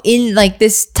now in like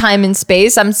this time and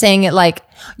space, I'm saying it like,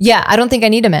 yeah, I don't think I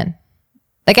need a man.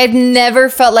 Like I've never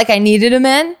felt like I needed a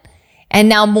man. And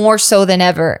now more so than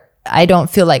ever, I don't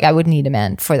feel like I would need a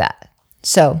man for that.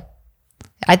 So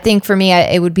I think for me,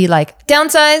 it would be like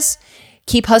downsize,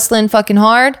 keep hustling fucking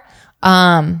hard.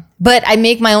 But I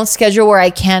make my own schedule where I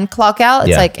can clock out.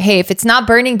 It's Yeah. like, hey, if it's not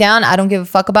burning down, I don't give a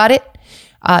fuck about it.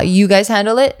 You guys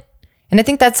handle it. And I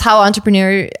think that's how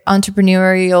entrepreneurs, How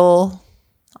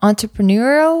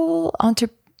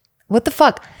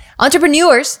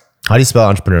do you spell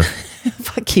entrepreneur?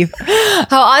 fuck you.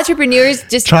 How entrepreneurs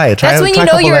just Try it. That's when Try you a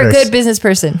know couple you're a letters. good business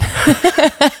person.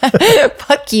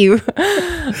 Fuck you. What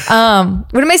am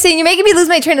I saying? You're making me lose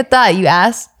my train of thought, you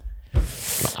ass.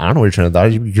 I don't know what you're trying to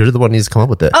do. You're the one who needs to come up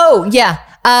with it. Oh yeah.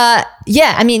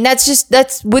 Yeah. I mean, that's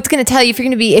what's going to tell you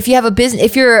if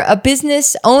you're a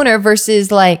business owner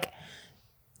versus like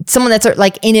someone that's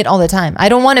like in it all the time. I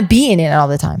don't want to be in it all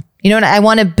the time. You know what? I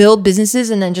want to build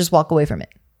businesses and then just walk away from it.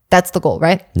 That's the goal,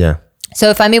 right? Yeah. So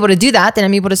if I'm able to do that, then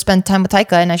I'm able to spend time with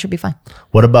Taika and I should be fine.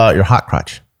 What about your hot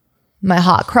crotch? My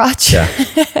hot crotch. Yeah.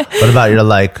 What about your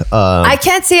like? I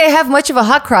can't say I have much of a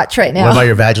hot crotch right now. What about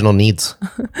your vaginal needs?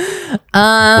 What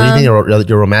do you think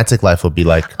your romantic life would be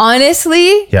like?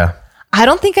 Honestly, Yeah. I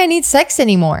don't think I need sex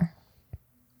anymore.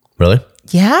 Really?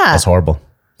 Yeah. That's horrible.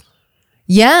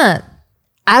 Yeah.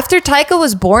 After Taika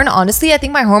was born, honestly, I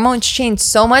think my hormones changed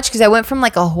so much because I went from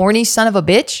like a horny son of a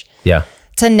bitch Yeah.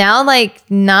 to now like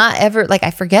not ever, like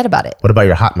I forget about it. What about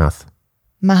your hot mouth?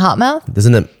 My hot mouth?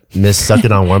 Doesn't it miss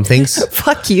sucking on warm things?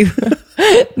 Fuck you.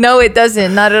 No, it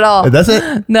doesn't. Not at all. It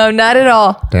doesn't? No, not at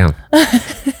all. Damn.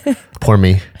 Poor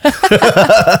me.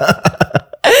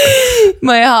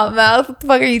 My hot mouth. What the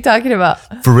fuck are you talking about?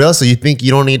 For real? So you think you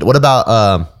don't need, what about,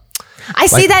 I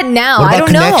say that now. what I about don't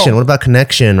connection? know. What about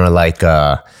connection or like,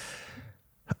 yeah,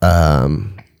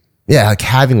 like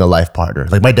having a life partner?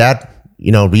 Like my dad,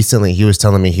 you know, recently he was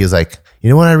telling me, he was like, you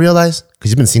know what I realized?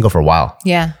 Because he's been single for a while.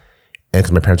 Yeah. And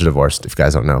because my parents are divorced, if you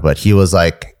guys don't know, but he was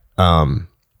like,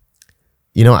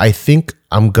 you know, I think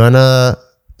I'm gonna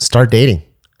start dating.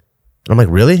 And I'm like,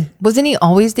 really? Wasn't he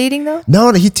always dating though?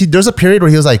 No, there's a period where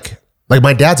he was like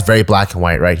my dad's very black and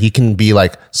white, right? He can be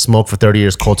like, smoke for 30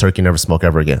 years, cold turkey, never smoke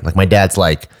ever again. Like my dad's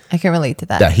like, I can relate to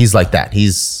that. that he's like that.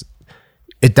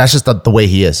 That's just the way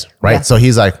he is, right? Yeah. So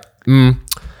he's like, I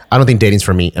don't think dating's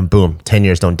for me. And boom, 10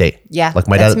 years don't date. Yeah, Like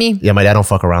my that's dad, me. Yeah, my dad don't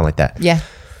fuck around like that. Yeah.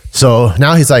 So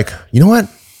now he's like, you know what?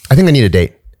 I think I need a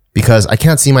date because I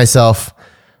can't see myself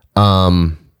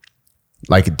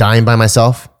like dying by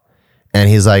myself. And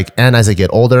he's like, and as I get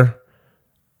older,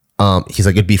 he's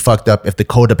like, it'd be fucked up if the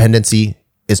codependency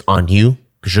is on you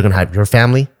because you're gonna have your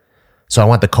family. So I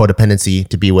want the codependency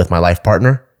to be with my life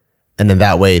partner. And then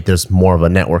that way there's more of a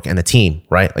network and a team,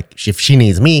 right? Like if she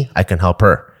needs me, I can help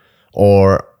her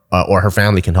or her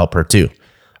family can help her too.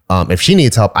 If she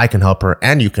needs help, I can help her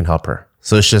and you can help her.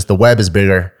 So it's just the web is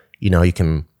bigger. You know,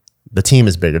 the team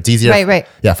is bigger. It's easier. Right.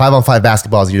 Yeah. 5-on-5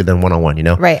 basketball is easier than 1-on-1, you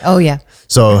know? Right. Oh yeah.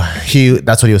 So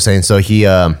that's what he was saying. So he,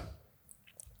 What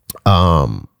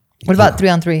about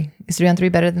 3-on-3? Is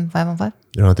 3-on-3 better than 5-on-5?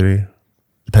 3?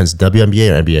 Depends,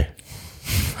 WNBA or NBA?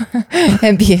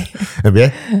 NBA.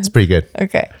 NBA? It's pretty good.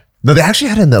 Okay. No, they actually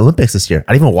had it in the Olympics this year.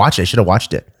 I didn't even watch it. I should have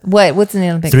watched it. What's in the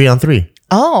Olympics? 3-on-3.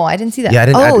 Oh, I didn't see that. Yeah, I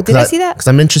didn't. Oh, did I see that? Because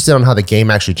I'm interested on how the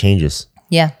game actually changes.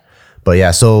 Yeah. But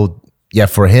yeah, so yeah,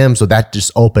 for him, so that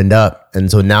just opened up. And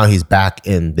so now he's back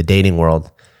in the dating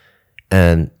world.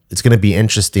 And it's going to be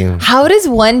interesting. How does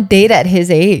one date at his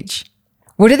age?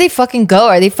 Where do they fucking go?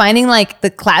 Are they finding like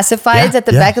the classifieds at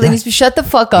the back of the newspaper? Shut the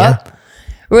fuck up.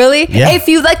 Really? Yeah. Hey, if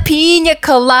you like pina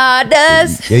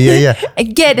coladas. Yeah.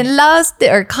 And getting lost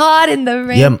or caught in the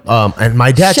rain. Yeah, and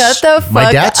my dad's Shut the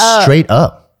fuck up. straight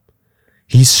up.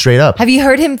 He's straight up. Have you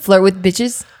heard him flirt with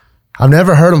bitches? I've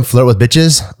never heard him flirt with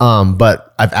bitches.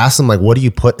 But I've asked him like, what do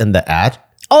you put in the ad?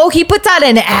 Oh, he puts out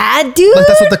an ad, dude. Like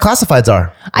that's what the classifieds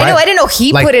are. I know. right? I didn't know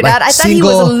he put it out. I thought he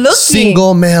was looking.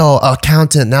 Single male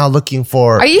accountant now looking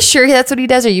for. Are you sure that's what he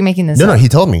does? Or are you making this up? No, he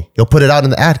told me he'll put it out in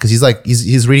the ad because he's like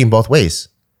he's reading both ways.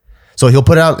 So he'll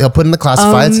put it out. He'll put in the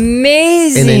classifieds.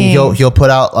 Amazing. And then he'll put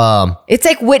out. It's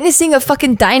like witnessing a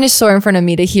fucking dinosaur in front of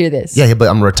me to hear this. Yeah, but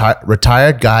I'm a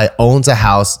retired guy, owns a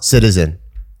house, citizen.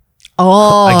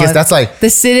 Oh, I guess that's like the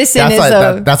citizen That's is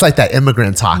like that's like that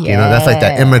immigrant talk. You know, that's like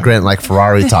that Yeah. immigrant like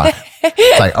Ferrari talk.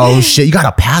 It's like, oh shit, you got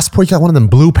a passport? You got one of them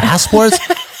blue passports?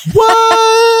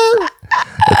 What?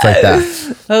 It's like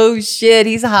that. Oh shit,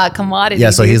 he's a hot commodity.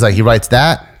 Yeah, so dude. he's like, he writes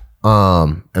that.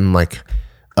 And like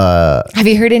Have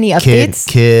you heard any updates?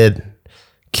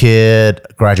 kid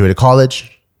graduated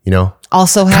college, you know.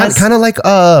 Also has Kind of like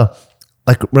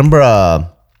remember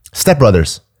Step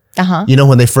Brothers. Uh-huh. You know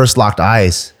when they first locked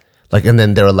eyes, like, and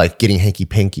then they were like getting hanky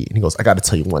panky, and he goes, "I got to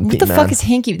tell you one What thing, the man." fuck is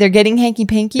hanky? They're getting hanky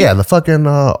panky? Yeah, the fucking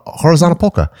horizontal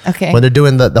polka. Okay. When they're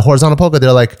doing the horizontal polka,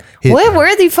 they're like, hey, What? Where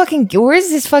is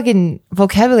this fucking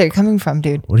vocabulary coming from,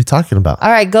 dude? What are you talking about? All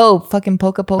right, go fucking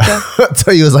polka. I'll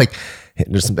tell you, it was like, hey,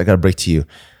 there's something I got to break to you.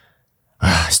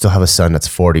 I still have a son that's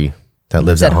 40 that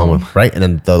lives at home, right? And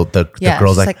then the Yeah,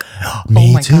 girl's she's like, like, me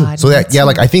oh my too. God, So me that, yeah, too.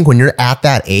 like I think when you're at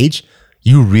that age,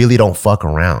 you really don't fuck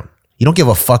around. You don't give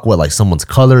a fuck what like someone's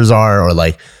colors are or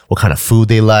like what kind of food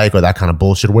they like or that kind of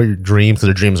bullshit. What are your dreams? So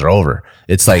their dreams are over.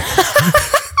 It's like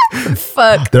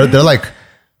Fuck. they're like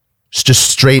just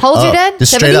straight How old's up. your dad?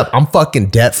 Just 70? straight up. I'm fucking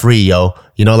debt free, yo.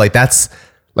 You know, like that's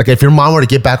like if your mom were to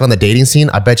get back on the dating scene,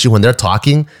 I bet you when they're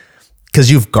talking, because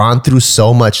you've gone through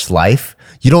so much life,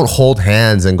 you don't hold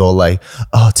hands and go like,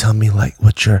 oh, tell me like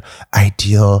what's your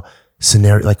ideal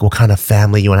scenario, like what kind of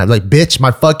family you want to have. Like, bitch, my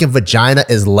fucking vagina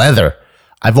is leather.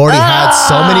 I've already had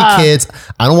so many kids.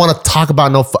 I don't want to talk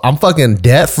about I'm fucking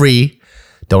debt free.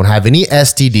 Don't have any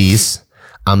STDs.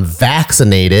 I'm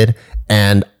vaccinated.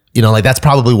 And, you know, like that's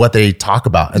probably what they talk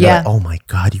about. And they're Yeah. like, oh my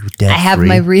God, you debt free. I have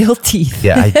my real teeth.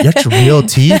 Yeah, I get your real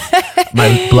teeth.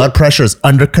 My blood pressure is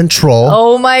under control.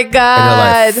 Oh my And they're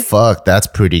God. like, fuck, that's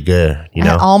pretty good. You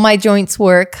know? All my joints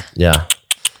work. Yeah.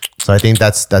 So I think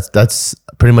that's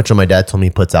pretty much what my dad told me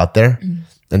he puts out there.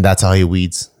 And that's how he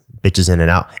weeds bitches in and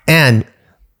out. And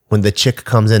when the chick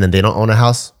comes in and they don't own a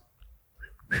house,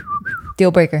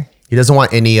 Deal breaker. he doesn't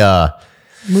want any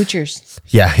Moochers.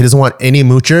 he doesn't want any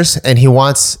moochers, and he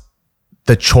wants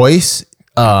the choice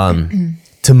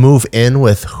to move in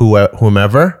with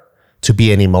whomever to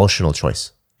be an emotional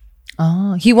choice.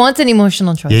 Oh, he wants an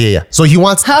emotional choice. Yeah. So he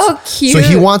wants How cute. So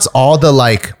he wants all the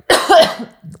like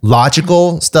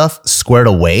logical stuff squared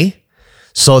away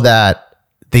so that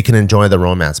they can enjoy the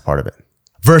romance part of it.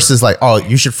 Versus like, oh,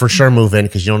 you should for sure move in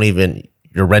because you're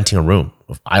renting a room.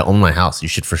 If I own my house, you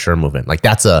should for sure move in. Like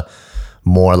that's a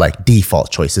more like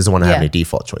default choice. He doesn't want to have Yeah. any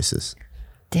default choices.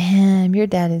 Damn, your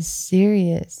dad is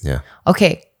serious. Yeah.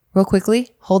 Okay, real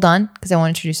quickly, hold on, because I want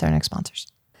to introduce our next sponsors.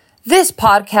 This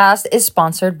podcast is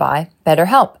sponsored by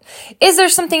BetterHelp. Is there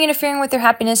something interfering with your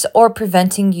happiness or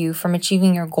preventing you from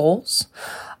achieving your goals?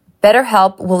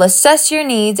 BetterHelp will assess your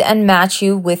needs and match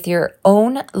you with your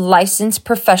own licensed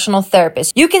professional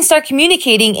therapist. You can start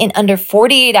communicating in under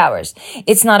 48 hours.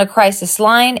 It's not a crisis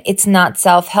line. It's not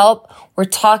self-help. We're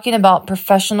talking about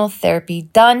professional therapy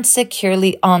done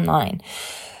securely online.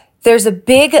 There's a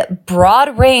big,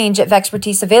 broad range of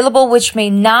expertise available, which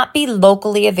may not be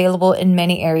locally available in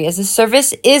many areas. The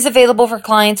service is available for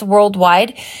clients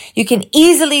worldwide. You can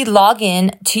easily log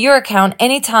in to your account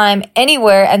anytime,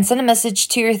 anywhere, and send a message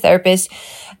to your therapist.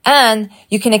 And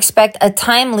you can expect a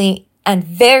timely and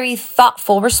very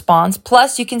thoughtful response.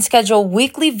 Plus, you can schedule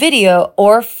weekly video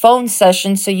or phone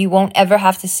sessions so you won't ever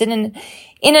have to sit in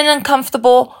an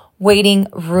uncomfortable waiting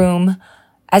room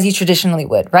as you traditionally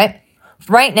would, right?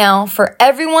 Right now, for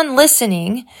everyone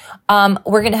listening,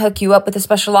 we're going to hook you up with a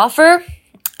special offer.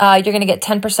 you're going to get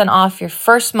 10% off your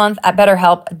first month at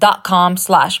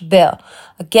betterhelp.com/Bill.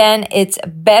 Again, it's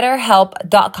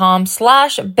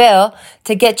betterhelp.com/Bill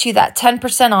to get you that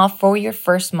 10% off for your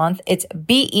first month. It's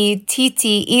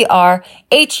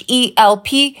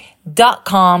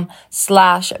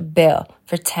BETTERHELP.com/Bill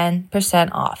for 10%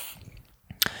 off.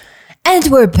 And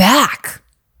we're back.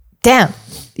 Damn,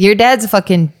 your dad's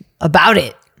fucking about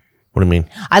it. What do you mean?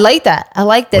 I like that. I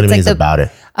like that. What do you mean It's he's about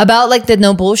it? About like the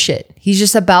no bullshit. He's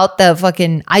just about the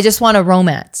fucking, I just want a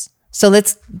romance. So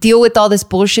let's deal with all this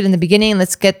bullshit in the beginning.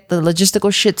 Let's get the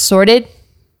logistical shit sorted.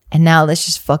 And now let's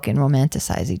just fucking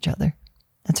romanticize each other.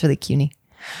 That's really cutie.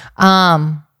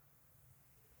 What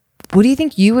do you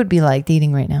think you would be like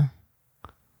dating right now?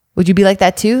 Would you be like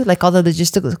that too? Like all the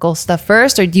logistical stuff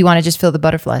first? Or do you want to just feel the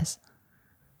butterflies?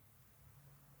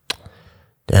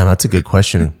 Damn, that's a good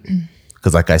question.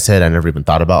 Because like I said, I never even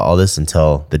thought about all this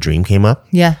until the dream came up.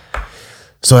 Yeah.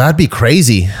 So that'd be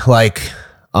crazy. Like,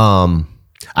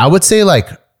 I would say like,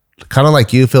 kind of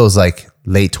like you, if it was like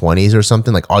late 20s or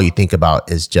something, like all you think about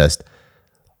is just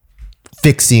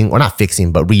fixing, or not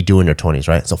fixing, but redoing your 20s,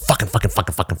 right? So fucking,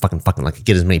 like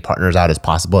get as many partners out as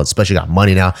possible. Especially got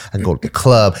money now. I can go to the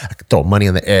club. I can throw money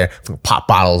in the air, pop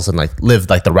bottles, and like live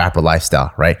like the rapper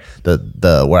lifestyle, right?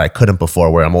 The where I couldn't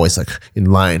before, where I'm always like in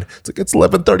line. It's like, it's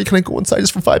 11:30. Can I go inside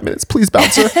just for 5 minutes, please,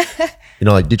 bouncer? You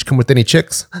know, like, did you come with any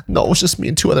chicks? No, it's just me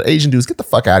and 2 other Asian dudes. Get the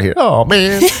fuck out of here. Oh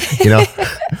man, you know,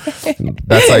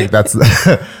 that's like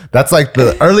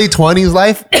the early 20s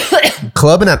life.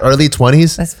 Clubbing at early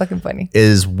 20s. That's fucking funny.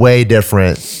 Is way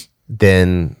different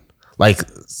than like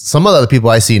some of the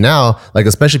people I see now, like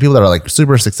especially people that are like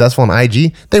super successful on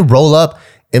IG. They roll up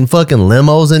in fucking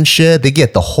limos and shit. They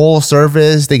get the whole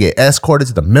service. They get escorted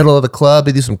to the middle of the club.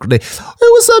 They do some, hey,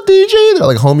 what's up, DJ? They're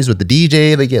like homies with the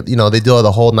DJ. They get, you know, they do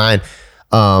the whole nine.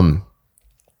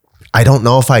 I don't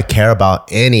know if I care about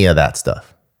any of that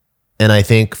stuff. And I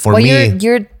think for me,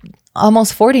 you're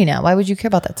almost 40 now. Why would you care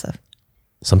about that stuff?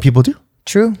 Some people do.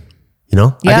 True. You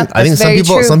know, Yeah, I think that's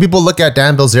very some people look at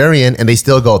Dan Bilzerian and they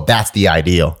still go, that's the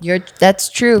ideal. That's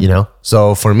true. You know,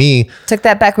 so for me, Took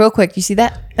that back real quick. You see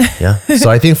that? yeah. So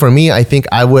I think for me, I think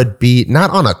I would be not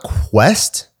on a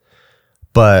quest,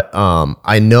 but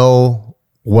I know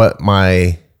what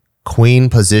my queen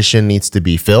position needs to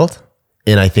be filled,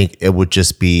 and I think it would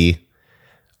just be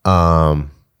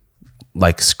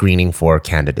like screening for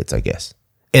candidates, I guess.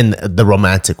 In the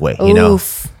romantic way, you know,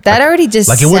 that already just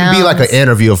like it wouldn't be like an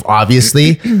interview of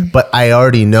obviously, but I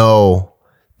already know,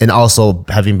 and also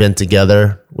having been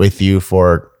together with you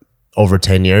for over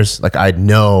 10 years, like I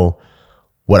know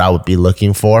what I would be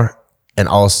looking for, and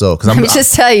also because Let me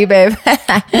just tell you, babe,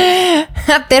 they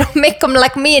don't make them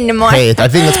like me anymore. hey, I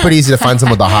think it's pretty easy to find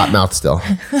someone with a hot mouth still.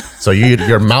 So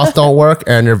your mouth don't work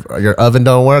and your oven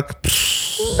don't work.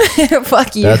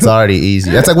 Fuck you. That's already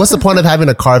easy. That's like, what's the point of having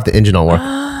a car if the engine don't work?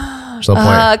 There's no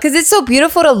point. Because it's so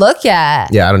beautiful to look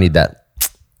at. Yeah, I don't need that.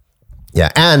 Yeah,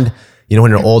 and you know,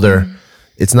 when you're older,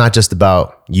 it's not just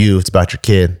about you; it's about your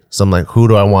kid. So I'm like, who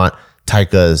do I want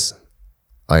Taika's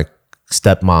like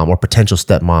stepmom or potential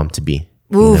stepmom to be?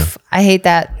 Oof, I hate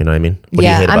that. You know what I mean? What do you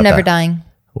Yeah, hate about I'm never that? dying.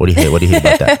 What do you hate? What do you hate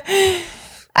about that?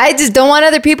 I just don't want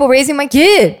other people raising my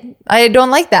kid. I don't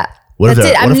like that. What if That's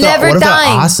they're, it. I'm what if they're- never what if they're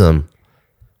dying. awesome?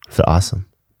 If they're awesome.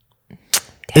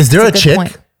 Is there a that's a good chick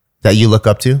point. that you look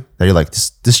up to that you're like,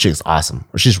 this chick's awesome,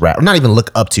 or she's rad? Or not even look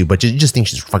up to, but you just think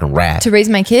she's fucking rad. To raise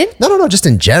my kid? No, just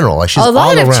in general. Like she's A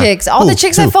lot all of around. chicks. All Who? the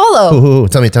chicks I Who? follow. Who?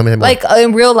 Tell me. Like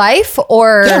in real life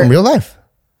or yeah, in real life.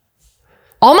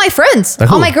 all my friends,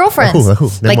 Like all who? my girlfriends. Like who?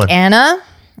 Name Like one.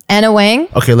 Anna Wang.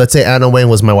 Okay, let's say Anna Wayne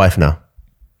was my wife now.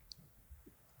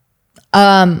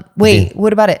 Wait,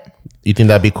 what about it? You think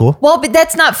that'd be cool? Well, but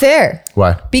that's not fair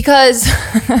Why? because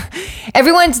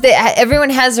everyone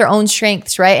has their own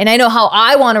strengths, right? And I know how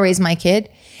I want to raise my kid,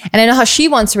 and I know how she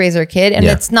wants to raise her kid, and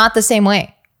Yeah. it's not the same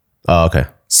way. Oh, okay.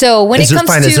 So when Is it there, comes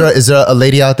fine, to is there a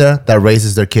lady out there that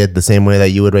raises their kid the same way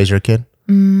that you would raise your kid?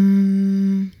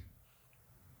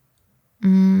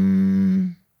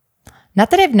 not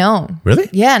that I've known, Really?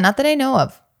 yeah, not that I know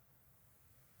of.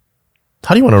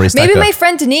 How do you want to raise Maybe Taika? my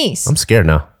friend Denise. I'm scared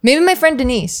now. Maybe my friend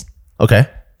Denise. Okay.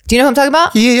 Do you know who I'm talking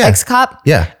about? Yeah. Ex-cop.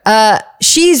 Yeah.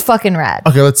 She's fucking rad.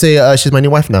 Okay, let's say she's my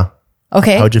new wife now.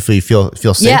 Okay. How would you feel?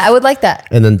 Feel safe? Yeah, I would like that.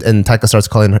 And then Taika starts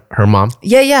calling her mom.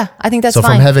 Yeah. I think that's So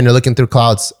fine. from heaven, you're looking through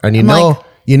clouds, and you I'm know, like,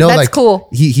 that's like cool.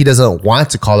 He doesn't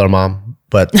want to call her mom,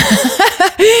 but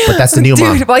but that's the new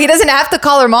mom. Dude, well, he doesn't have to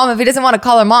call her mom if he doesn't want to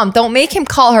call her mom. Don't make him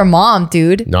call her mom,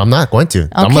 dude. No, I'm not going to.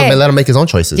 I'm Okay. gonna let him make his own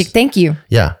choices. Thank you.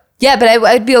 Yeah. Yeah, but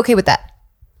I'd be okay with that.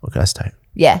 Okay, that's tight.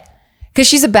 Yeah. Because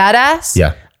she's a badass.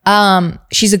 Yeah.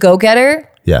 She's a go-getter.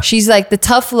 Yeah. She's like the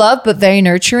tough love, but very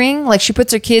nurturing. Like she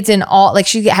puts her kids in all, like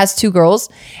she has 2 girls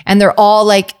and they're all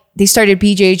like, they started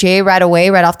BJJ right away,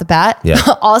 right off the bat. Yeah.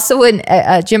 Also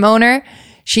a gym owner.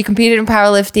 She competed in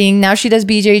powerlifting. Now she does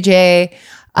BJJ.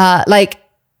 Like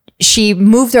she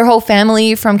moved her whole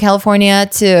family from California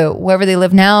to wherever they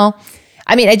live now.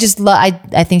 I mean, I just love,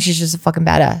 I think she's just a fucking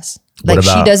badass. Like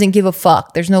she doesn't give a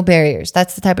fuck. There's no barriers.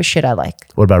 That's the type of shit I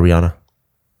like. What about Rihanna?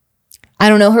 I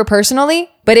don't know her personally,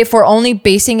 but if we're only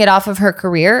basing it off of her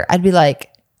career, I'd be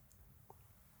like,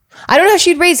 I don't know how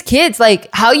she'd raise kids. Like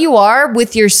how you are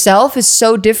with yourself is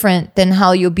so different than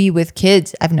how you'll be with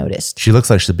kids, I've noticed. She looks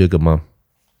like she'd be a good mom.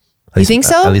 You think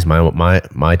so? At least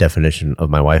my definition of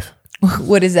my wife.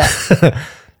 What is that?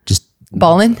 Just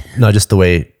ballin'? No, just the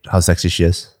way how sexy she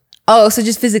is. Oh, so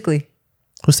just physically.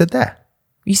 Who said that?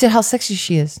 You said how sexy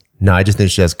she is. No, I just think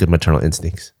she has good maternal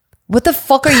instincts. What the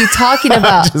fuck are you talking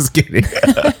about? Just kidding.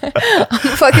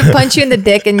 I'm fucking punch you in the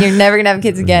dick and you're never gonna have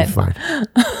kids again. Fine.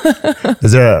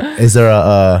 Is there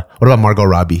a what about Margot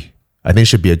Robbie? I think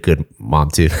she'd be a good mom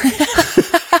too.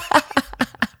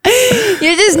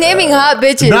 You're just naming hot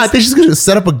bitches. No, I think she's gonna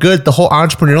set up the whole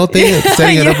entrepreneurial thing, and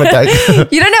setting it up with that.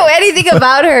 You don't know anything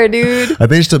about her, dude. I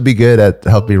think she'll be good at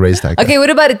helping raise that. Okay, what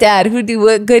about a dad?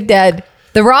 What good dad?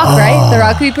 The Rock, right? The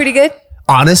Rock would be pretty good.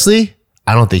 Honestly,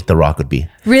 I don't think The Rock would be.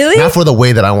 Really? Not for the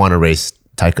way that I want to raise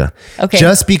Taika. Okay.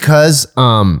 Just because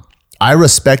I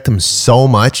respect him so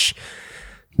much.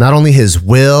 Not only his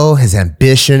will, his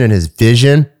ambition, and his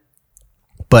vision,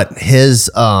 but his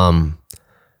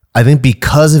I think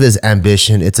because of his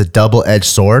ambition, it's a double-edged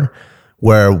sword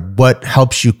where what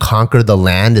helps you conquer the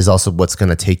land is also what's going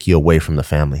to take you away from the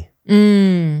family.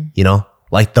 You know,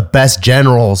 like the best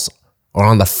generals are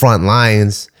on the front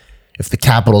lines. If the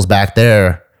capital's back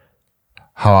there,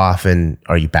 how often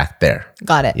are you back there?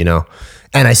 Got it. You know,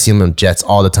 and I see him in jets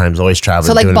all the time. He's always traveling.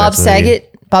 So like doing Bob that movie.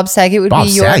 Saget. Bob Saget would Bob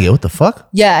be your. Saget, what the fuck?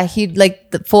 Yeah, he'd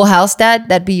like the Full House dad.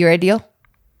 That'd be your ideal.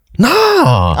 No.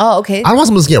 Oh, okay. I don't want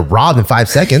someone to get robbed in 5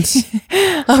 seconds.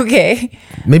 Okay.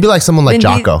 Maybe like someone like Vin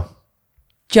Jocko.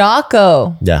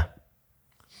 Jocko. Yeah.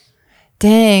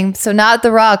 Dang. So not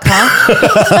The Rock, huh?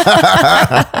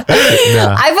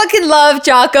 I fucking love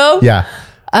Jocko. Yeah.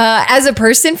 As a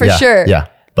person, for Yeah. sure. Yeah.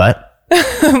 But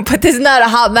But this is not a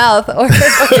hot mouth. Or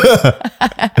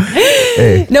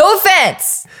hey. No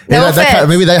offense. No Hey, offense.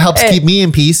 maybe that helps keep me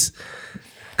in peace.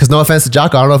 Because no offense to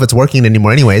Jocko, I don't know if it's working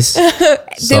anymore anyways.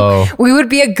 So We would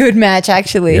be a good match,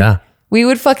 actually. Yeah. We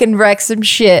would fucking wreck some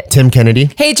shit. Tim Kennedy.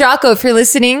 Hey, Jocko, if you're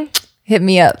listening, hit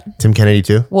me up. Tim Kennedy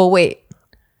too. Well, wait.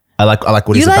 I like what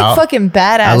You he's like about. fucking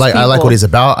badass I like people. what he's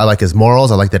about. I like his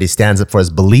morals. I like that he stands up for his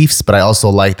beliefs, but I also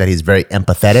like that he's very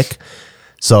empathetic.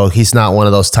 So he's not one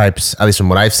of those types, at least from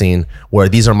what I've seen, where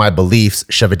these are my beliefs,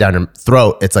 shove it down your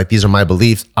throat. It's like, these are my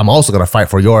beliefs. I'm also going to fight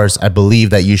for yours. I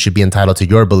believe that you should be entitled to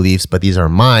your beliefs, but these are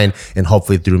mine. And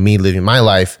hopefully through me living my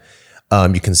life,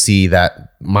 you can see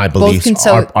that my beliefs can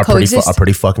are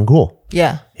pretty fucking cool.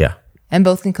 Yeah. Yeah. And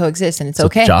both can coexist, and it's So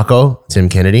okay. Jocko, Tim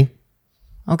Kennedy,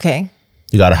 Okay.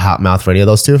 you got a hot mouth for any of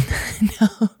those two?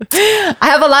 I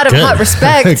have a lot of hot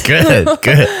respect. Good.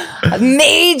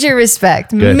 Major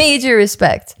respect. Good. Major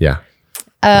respect. Yeah.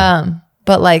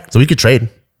 But like, So we could trade.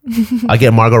 I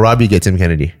get Margot Robbie, you get Tim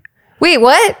Kennedy. wait,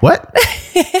 what? What?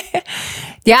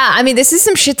 Yeah, I mean, this is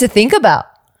some shit to think about.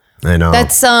 I know.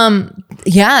 That's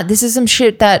yeah, this is some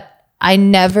shit that I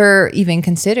never even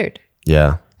considered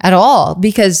Yeah. at all.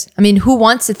 Because I mean, who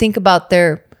wants to think about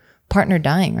their partner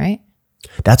dying, right?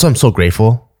 That's why I'm so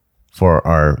grateful for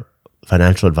our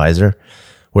financial advisor,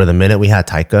 where the minute we had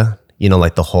Taika, you know,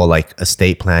 like the whole like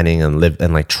estate planning and live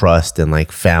and like trust and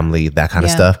like family, that kind of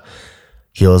Yeah. stuff.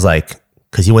 He was like,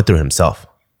 cause he went through it himself,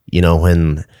 you know,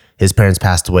 when his parents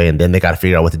passed away and then they got to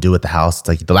figure out what to do with the house. It's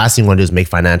like the last thing you want to do is make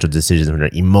financial decisions when you're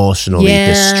emotionally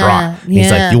distraught. And he's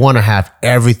like, you want to have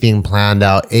everything planned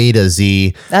out A to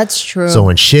Z. That's true. So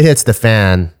when shit hits the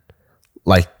fan,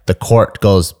 like the court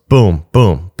goes boom,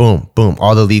 boom, boom, boom.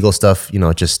 All the legal stuff, you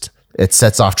know, just it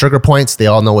sets off trigger points. They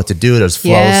all know what to do. There's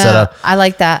flows set up. I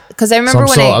like that because I So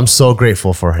remember I'm so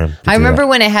grateful for him. I remember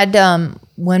when I had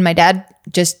when my dad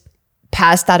just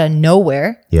passed out of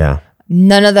nowhere. Yeah,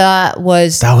 None of that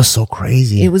was. that was so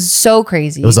crazy. It was so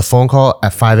crazy. It was a phone call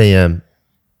at 5 a.m.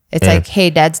 It's like, hey,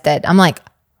 dad's dead. I'm like,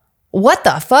 what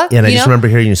the fuck? Yeah, and I You just know? remember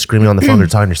hearing you screaming on the phone. You're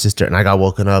talking to your sister, and I got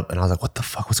woken up, and I was like, "What the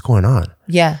fuck? What's going on?"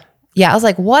 Yeah. I was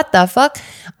like, what the fuck?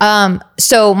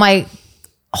 So my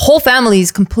whole family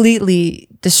is completely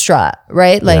distraught,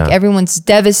 right? Like Yeah. everyone's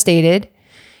devastated.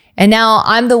 And now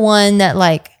I'm the one that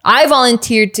like, I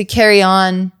volunteered to carry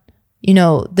on, you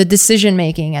know, the decision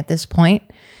making at this point.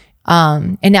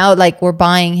 And now like we're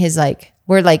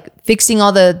were like fixing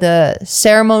all the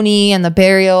ceremony and the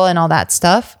burial and all that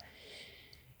stuff.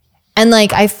 And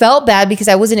like, I felt bad because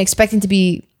I wasn't expecting to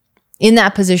be in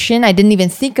that position. I didn't even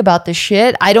think about this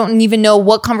shit. I don't even know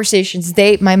what conversations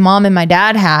my mom and my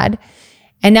dad had.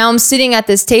 And now I'm sitting at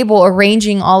this table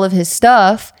arranging all of his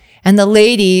stuff. And the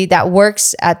lady that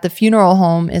works at the funeral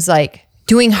home is like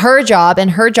doing her job.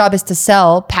 And her job is to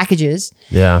sell packages.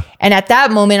 Yeah. And at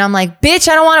that moment, I'm like, bitch,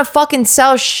 I don't want to fucking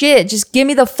sell shit. Just give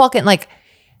me the fucking like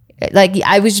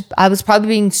I was probably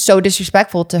being so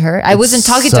disrespectful to her. I wasn't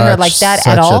talking to her like that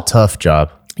at all. Such a tough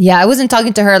job. Yeah, I wasn't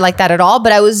talking to her like that at all,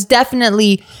 but I was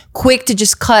definitely quick to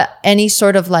just cut any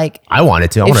sort of like. I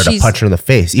wanted to. I wanted to punch her in the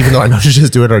face, even though I know she's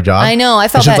just doing her job. I know. I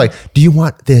felt she was bad. like, "Do you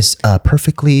want this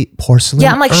perfectly porcelain?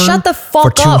 Yeah, I'm like, urn shut the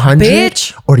fuck for up, 200,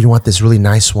 bitch. Or do you want this really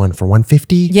nice one for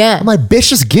 150? Yeah. I'm like, bitch,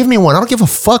 just give me one. I don't give a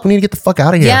fuck. We need to get the fuck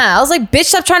out of here. Yeah, I was like, bitch,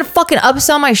 stop trying to fucking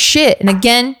upsell my shit. And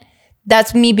again,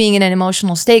 that's me being in an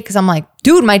emotional state because I'm like,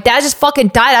 dude, my dad just fucking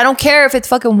died. I don't care if it's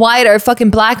fucking white or fucking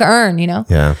black urn, you know?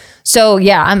 Yeah. So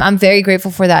yeah, I'm very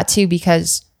grateful for that too,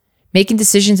 because making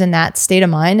decisions in that state of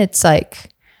mind, it's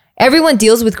like everyone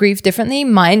deals with grief differently.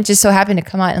 Mine just so happened to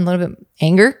come out in a little bit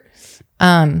anger.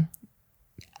 I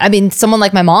mean, someone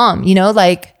like my mom, you know,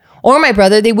 like, or my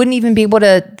brother, they wouldn't even be able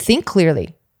to think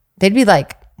clearly. They'd be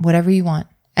like, whatever you want.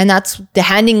 And that's the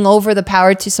handing over the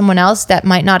power to someone else that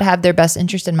might not have their best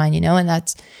interest in mind, you know, and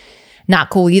that's not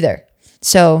cool either.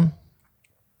 So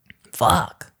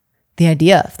fuck. The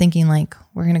idea of thinking like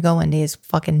we're going to go one day is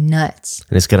fucking nuts.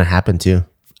 And it's going to happen too.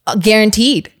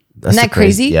 Guaranteed. Isn't that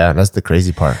crazy? Yeah, that's the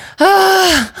crazy part.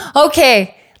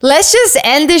 Okay. Let's just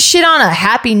end this shit on a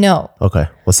happy note. Okay.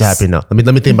 What's the happy note?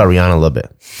 Let me think about Rihanna a little bit.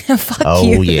 Fuck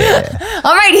you. Oh, yeah.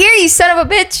 I'm right here, you son of a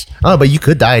bitch. Oh, but you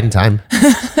could die in time.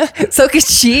 So could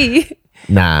she.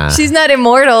 Nah. She's not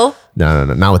immortal. No.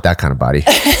 Not with that kind of body.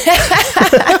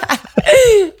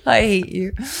 I hate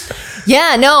you.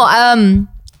 Yeah, no.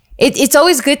 It's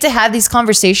always good to have these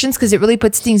conversations because it really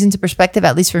puts things into perspective,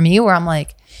 at least for me, where I'm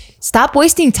like, stop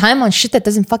wasting time on shit that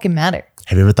doesn't fucking matter.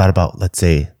 Have you ever thought about, let's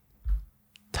say,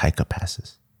 Taika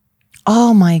passes?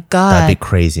 Oh my God. That'd be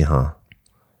crazy, huh?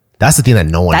 That's the thing that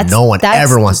no one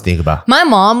ever wants to think about. My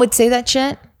mom would say that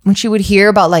shit when she would hear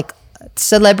about like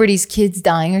celebrities' kids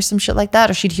dying or some shit like that,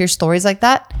 or she'd hear stories like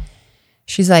that.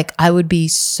 She's like, I would be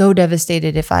so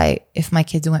devastated if my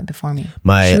kids went before me.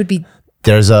 She would be.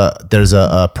 There's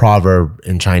a proverb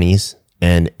in Chinese,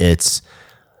 and it's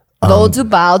Lo zu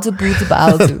bao zu bu zu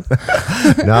bao zu.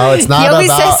 no, it's not.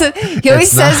 He always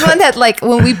says one that like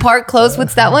when we part close.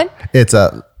 What's that one?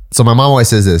 So my mom always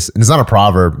says this, and it's not a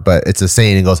proverb, but it's a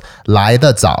saying. It goes, 来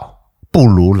得早，不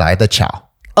如来得巧.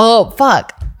 Oh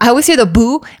fuck! I always hear the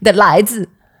bu, the 来字.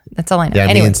 That's all I know.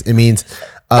 Yeah, it means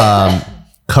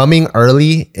coming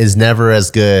early is never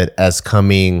as good as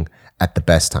coming at the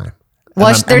best time. Well,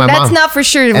 that's not for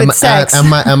sure with sex. And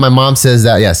my mom says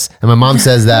that, yes. And my mom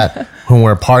says that when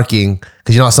we're parking,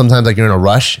 because you know sometimes like you're in a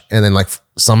rush and then like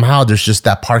somehow there's just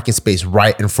that parking space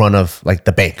right in front of like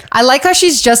the bank. I like how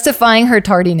she's justifying her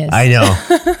tardiness. I know.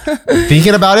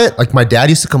 Thinking about it, like my dad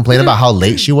used to complain about how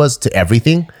late she was to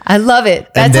everything. I love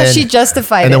it. That's how she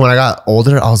justified it. And then when I got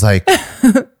older, I was like,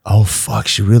 oh fuck,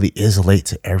 she really is late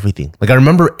to everything. Like I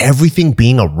remember everything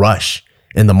being a rush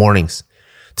in the mornings.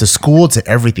 To school, to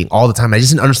everything, all the time. I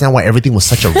just didn't understand why everything was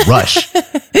such a rush.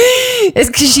 It's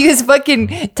because she was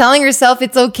fucking telling herself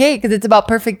it's okay because it's about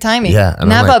perfect timing. Yeah. And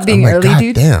not about being early, God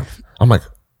dude. Damn. I'm like,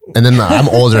 and then I'm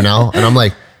older now, and I'm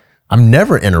like, I'm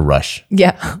never in a rush.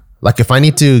 Yeah. Like if I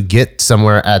need to get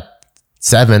somewhere at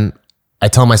 7, I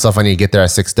tell myself I need to get there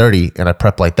at 6:30, and I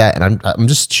prep like that, and I'm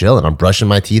just chilling. I'm brushing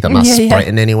my teeth. I'm not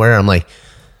sprinting anywhere. I'm like.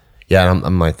 Yeah,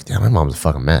 I'm like, damn, my mom's a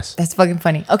fucking mess. That's fucking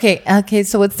funny. Okay,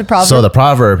 so what's the proverb? So the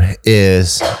proverb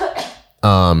is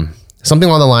something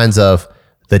along the lines of,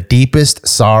 the deepest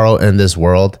sorrow in this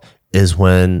world is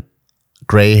when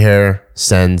gray hair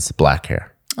sends black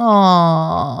hair.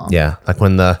 Aww. Yeah, like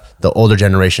when the older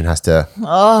generation has to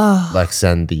like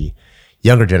send the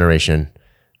younger generation.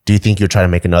 Do you think you'll try to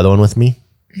make another one with me?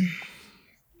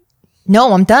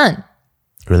 No, I'm done.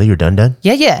 Really? You're done?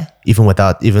 Yeah. Even with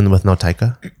no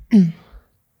Taika?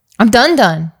 I'm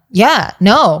done. Yeah,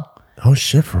 no. Oh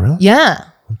shit, for real? Yeah.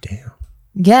 Oh damn.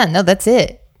 Yeah, no, that's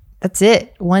it.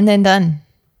 One and done.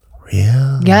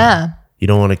 Real? Yeah. You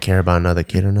don't want to care about another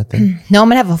kid or nothing? No, I'm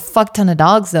gonna have a fuck ton of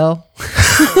dogs though.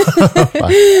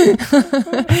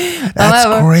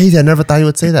 That's crazy. I never thought you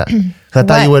would say that.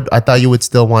 I thought you would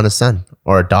still want a son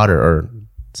or a daughter or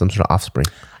some sort of offspring.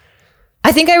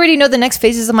 I think I already know the next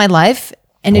phases of my life.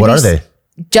 And what are they?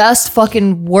 Just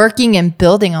fucking working and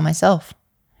building on myself.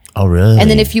 Oh, really? And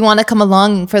then if you want to come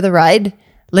along for the ride,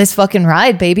 let's fucking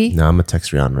ride, baby. No, I'm gonna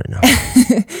text Rihanna right now.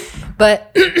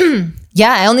 But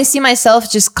yeah, I only see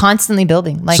myself just constantly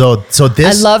building. Like, so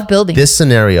this, I love building. This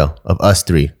scenario of us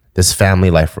three, this family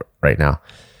life right now,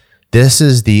 this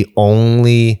is the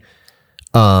only,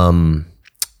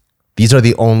 these are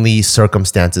the only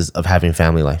circumstances of having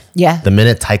family life. Yeah. The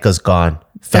minute Taika's gone,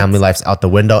 family life's out the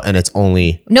window, and it's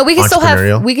only No, we could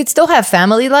entrepreneurial. still have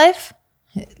family life,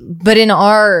 but in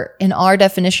our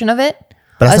definition of it.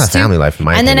 But that's us not family life in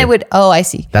my And then opinion. I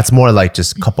see. That's more like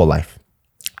just couple life.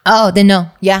 Oh, then no.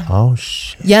 Yeah. Oh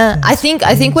shit. Yeah. I think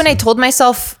when I told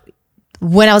myself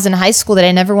when I was in high school that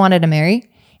I never wanted to marry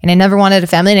and I never wanted a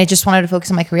family and I just wanted to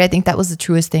focus on my career, I think that was the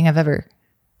truest thing I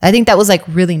think that was like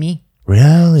really me.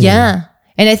 Really? Yeah.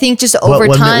 And I think just over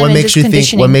time and just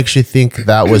conditioning. What makes you think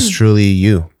that was truly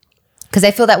you? Because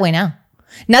I feel that way now.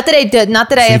 Not that I you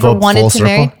ever go wanted full to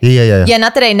circle? marry. Yeah. Yeah,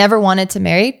 not that I never wanted to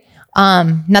marry.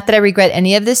 Not that I regret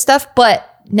any of this stuff, but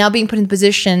now being put in the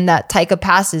position that Taika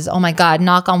passes, oh my God,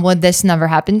 knock on wood, this never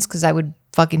happens because I would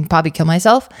fucking probably kill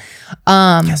myself.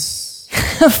 Yes.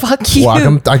 Fuck you.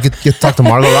 Welcome. I get to talk to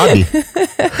Margot Robbie.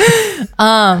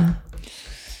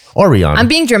 Or Rihanna. I'm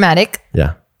being dramatic,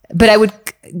 yeah. but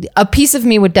a piece of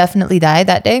me would definitely die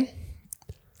that day.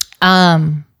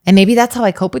 And maybe that's how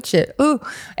I cope with shit. Ooh.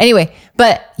 Anyway,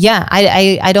 but yeah,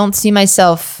 I don't see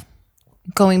myself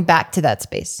going back to that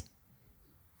space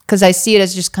because I see it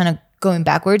as just kind of going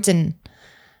backwards and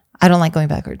I don't like going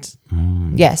backwards.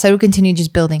 Yes, I would continue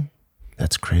just building.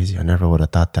 That's crazy. I never would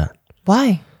have thought that.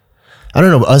 Why? I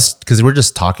don't know, us, because we're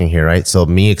just talking here, right? So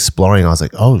me exploring, I was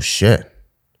like, oh shit.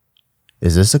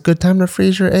 Is this a good time to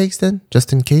freeze your eggs then?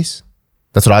 Just in case?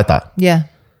 That's what I thought, Yeah.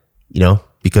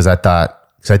 because I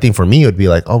think for me, it would be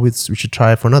like, oh, we should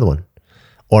try it for another one.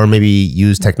 Or maybe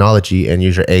use technology and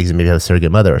use your eggs and maybe have a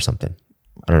surrogate mother or something.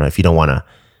 I don't know if you don't want to,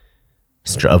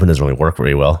 since your oven doesn't really work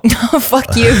very well. Oh,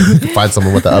 fuck you. Find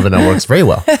someone with the oven that works very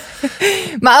well.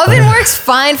 My oven works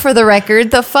fine for the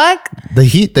record. The fuck? The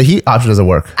heat option doesn't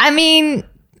work. I mean,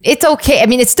 it's okay. I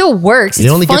mean, it still works. It's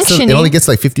functioning. It only gets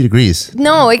like 50 degrees.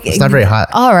 No, It's not very hot.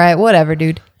 All right, whatever,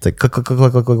 dude. It's like click, click, click,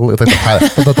 click, click, click, click, like the pilot.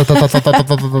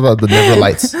 The never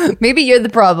lights. Maybe you're the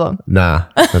problem. Nah.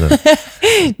 No.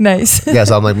 Nice. Yeah,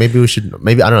 so I'm like, maybe I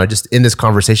don't know, just in this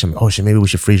conversation, maybe we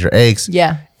should freeze your eggs.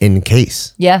 Yeah. In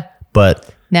case. Yeah.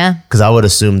 But Nah. because I would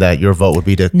assume that your vote would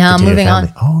be to Nah, continue moving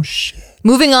family. on. Oh shit.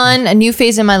 Moving on, a new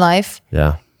phase in my life.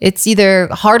 Yeah. It's either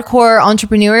hardcore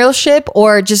entrepreneurship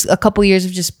or just a couple years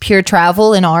of just pure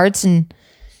travel and arts and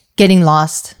getting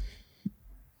lost.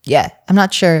 Yeah, I'm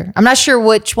not sure. I'm not sure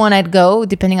which one I'd go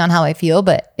depending on how I feel,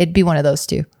 but it'd be one of those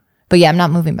two. But yeah, I'm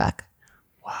not moving back.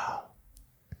 Wow.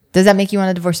 Does that make you want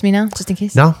to divorce me now, just in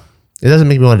case? No, it doesn't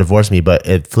make me want to divorce me, but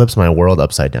it flips my world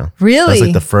upside down. Really? That's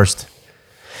like the first.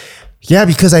 Yeah,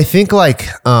 because I think like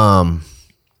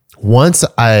once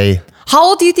I. How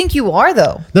old do you think you are,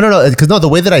 though? No, because the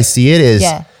way that I see it is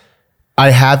Yeah.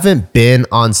 I haven't been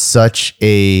on such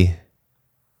a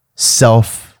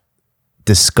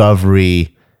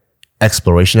self-discovery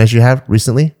exploration as you have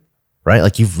recently, right?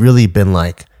 Like you've really been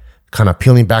like kind of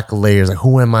peeling back the layers, like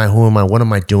who am I? What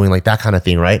am I doing? Like that kind of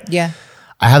thing, right? Yeah.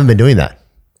 I haven't been doing that.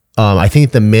 I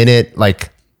think the minute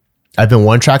like I've been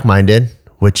one track minded,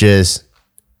 which is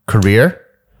career.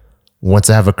 Once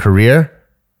I have a career,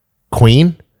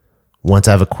 queen. Once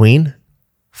I have a queen,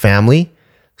 family.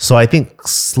 So I think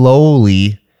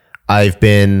slowly I've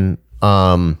been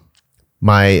my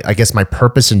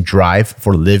purpose and drive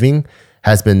for living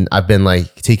has been I've been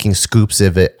like taking scoops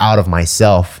of it out of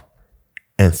myself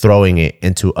and throwing it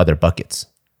into other buckets.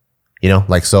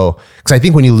 Like so, because I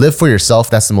think when you live for yourself,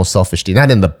 that's the most selfish thing.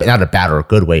 Not a bad or a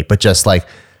good way, but just like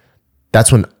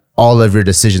that's when all of your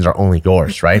decisions are only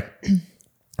yours, right?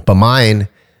 But mine,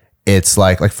 it's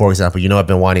like for example, I've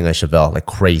been wanting a Chevelle like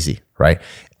crazy, right?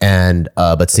 And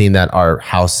but seeing that our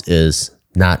house is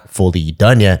not fully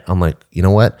done yet, I'm like, you know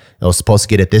what? I was supposed to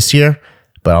get it this year,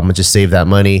 but I'm gonna just save that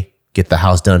money, get the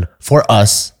house done for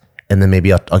us, and then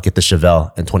maybe I'll get the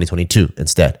Chevelle in 2022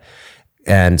 instead.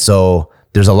 And so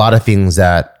there's a lot of things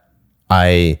that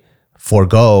I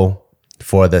forego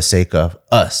for the sake of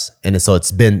us. And so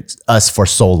it's been us for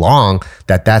so long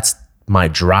that that's my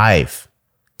drive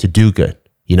to do good.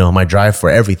 My drive for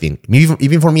everything.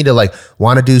 Even for me to like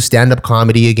want to do stand-up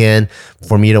comedy again,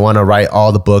 for me to want to write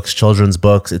all the books, children's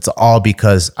books, it's all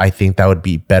because I think that would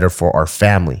be better for our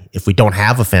family. If we don't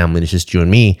have a family, it's just you and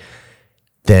me,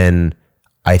 then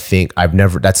I think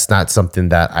that's not something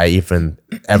that I even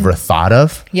ever thought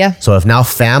of. Yeah. So if now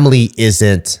family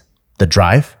isn't the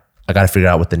drive, I got to figure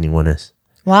out what the new one is.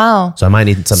 Wow. So I might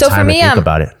need some time to think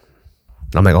about it.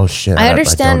 I'm like, oh shit. I don't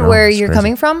understand know. where It's you're crazy.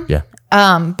 coming from. Yeah.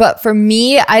 But for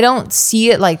me, I don't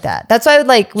see it like that. That's why I would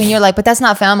like when you're like, but that's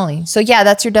not family. So yeah,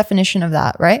 that's your definition of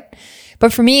that, right?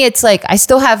 But for me, it's like I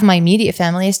still have my immediate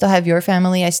family. I still have your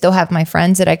family. I still have my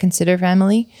friends that I consider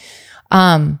family.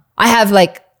 I have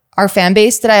like our fan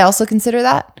base that I also consider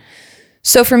that.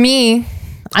 So for me,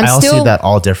 I all see that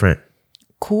all different.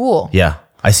 Cool. Yeah.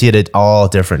 I see it all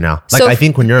different now. Like So- I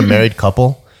think when you're a married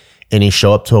couple and you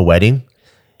show up to a wedding,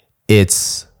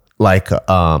 it's like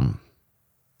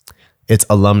it's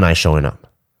alumni showing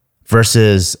up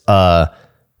versus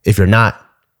if you're not,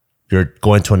 you're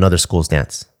going to another school's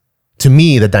dance. To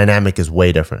me, the dynamic is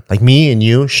way different. Like me and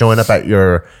you showing up at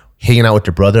your hanging out with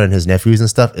your brother and his nephews and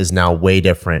stuff is now way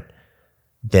different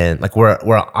than like we're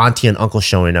auntie and uncle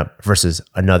showing up versus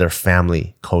another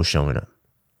family co-showing up.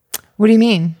 What do you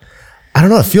mean? I don't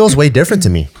know. It feels way different to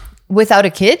me. Without a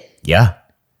kid? Yeah.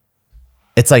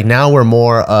 It's like now we're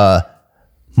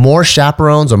more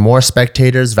chaperones or more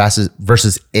spectators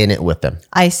versus in it with them.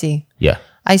 I see. Yeah.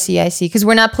 I see. Because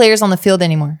we're not players on the field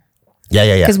anymore.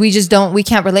 Yeah. Because we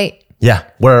can't relate. Yeah.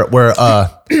 We're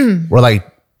like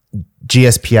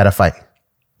GSP at a fight.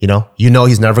 You know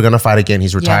he's never gonna fight again.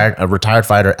 He's retired, a retired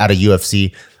fighter at a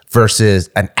UFC versus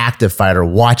an active fighter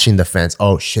watching the fence.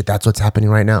 Oh shit, that's what's happening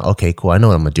right now. Okay, cool. I know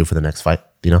what I'm gonna do for the next fight,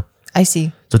 I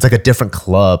see. So it's like a different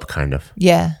club kind of.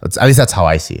 Yeah. At least that's how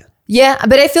I see it. Yeah,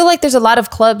 but I feel like there's a lot of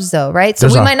clubs though, right? So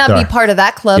There we might not are. be part of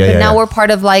that club, Yeah, but yeah, now yeah. we're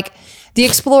part of like the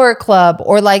Explorer Club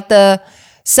or like the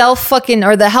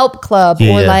or the Help Club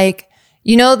Yeah, or yeah. like,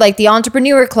 like the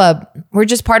Entrepreneur Club. We're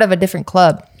just part of a different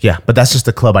club. Yeah, but that's just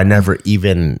a club I never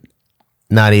even,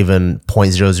 not even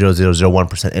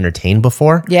 0.00001% entertained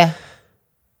before. Yeah.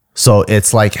 So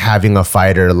it's like having a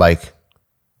fighter like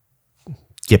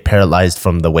get paralyzed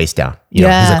from the waist down. You know,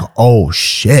 Yeah. he's like, oh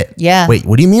shit. Yeah. Wait,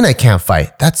 what do you mean I can't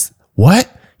fight? That's what?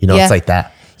 Yeah. It's like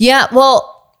that. Yeah,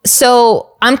 well,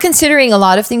 so I'm considering a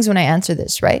lot of things when I answer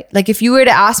this, right? Like if you were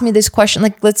to ask me this question,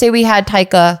 like let's say we had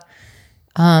Taika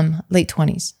late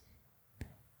 20s.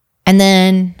 And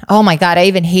then, oh my God, I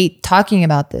even hate talking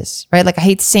about this, right? Like I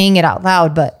hate saying it out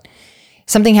loud, but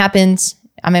something happens,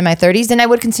 I'm in my 30s, then I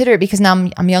would consider it because now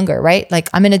I'm younger, right? Like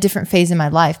I'm in a different phase in my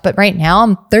life. But right now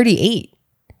I'm 38.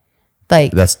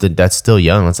 Like That's still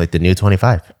young. That's like the new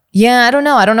 25. yeah, I don't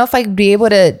know. I don't know if I'd be able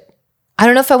to, I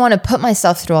don't know if I want to put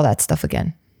myself through all that stuff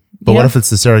again. But You what know? if it's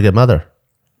the surrogate mother?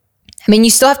 I mean,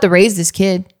 you still have to raise this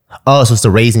kid. Oh, so it's the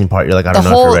raising part. You're like, I The don't know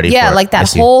if whole, you're ready for it. like I that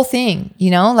see. whole thing,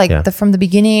 like Yeah. from the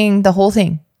beginning, the whole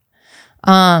thing.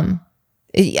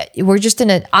 We're just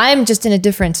I'm just in a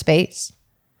different space.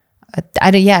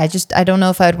 I don't know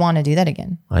if I'd want to do that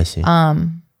again. I see.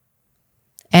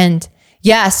 And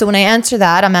yeah, so when I answer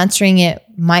that, I'm answering it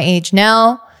my age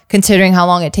now, considering how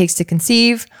long it takes to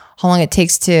conceive, how long it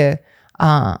takes to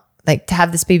to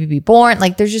have this baby be born.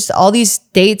 Like there's just all these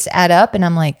dates add up and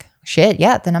I'm like, shit,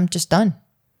 yeah, then I'm just done.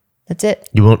 That's it.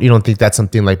 You don't think that's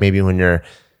something like maybe when you're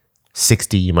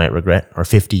 60 you might regret, or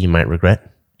 50 you might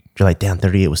regret? You're like, damn,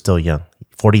 38 was still young.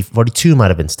 42 might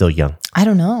have been still young. I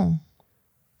don't know.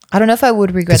 I don't know if I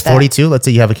would regret It's that. 42. Let's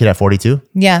say you have a kid at 42.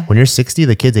 Yeah. When you're 60,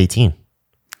 the kid's 18.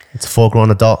 It's a full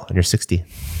grown adult and you're 60.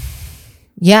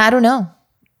 Yeah, I don't know.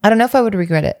 I don't know if I would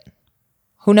regret it.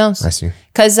 Who knows? I see.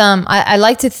 Because I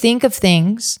like to think of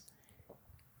things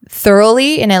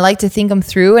thoroughly and I like to think them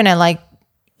through. And I like,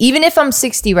 even if I'm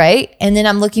 60, right? And then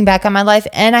I'm looking back on my life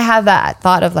and I have that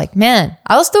thought of like, man,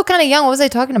 I was still kind of young. What was I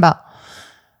talking about?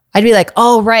 I'd be like,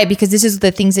 oh, right. Because this is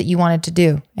the things that you wanted to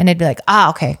do. And I'd be like,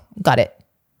 okay, got it.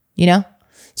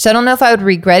 So I don't know if I would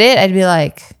regret it. I'd be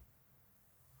like,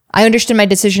 I understood my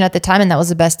decision at the time and that was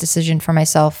the best decision for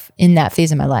myself in that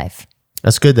phase of my life.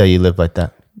 That's good that you live like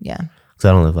that. Yeah. Because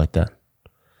I don't live like that.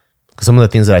 Because some of the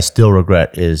things that I still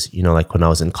regret is, like when I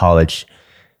was in college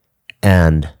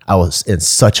and I was in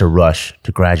such a rush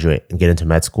to graduate and get into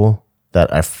med school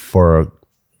that I forgo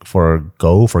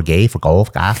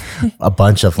a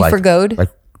bunch of like forgoed?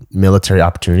 like military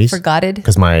opportunities. Forgotted?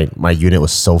 Because my unit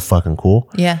was so fucking cool.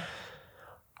 Yeah.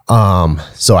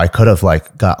 So I could have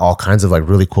like got all kinds of like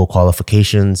really cool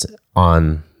qualifications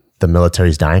on the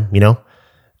military's dime,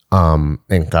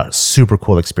 and got super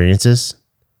cool experiences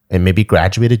and maybe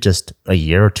graduated just a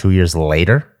year or 2 years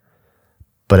later.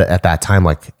 But at that time,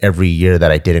 like every year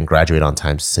that I didn't graduate on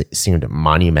time seemed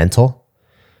monumental.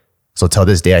 So till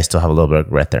this day, I still have a little bit of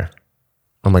regret there.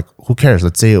 I'm like, who cares?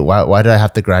 Let's say, why did I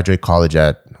have to graduate college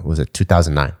at,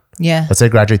 2009? Yeah. Let's say I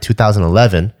graduated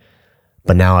 2011,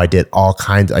 but now I did all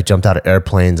kinds. I jumped out of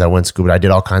airplanes. I went scuba. I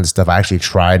did all kinds of stuff. I actually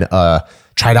tried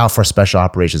out for special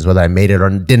operations, whether I made it or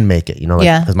didn't make it,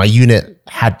 Yeah. because my unit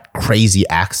had crazy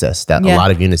access that Yeah. a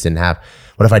lot of units didn't have.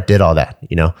 What if I did all that,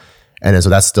 And then, so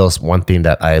that's still one thing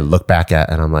that I look back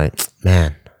at and I'm like,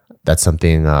 man, that's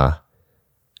something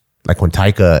like when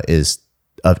Taika is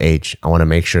of age, I want to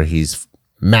make sure he's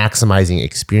maximizing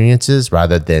experiences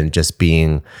rather than just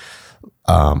being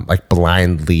like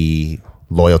blindly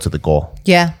loyal to the goal.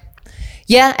 Yeah.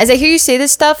 Yeah. As I hear you say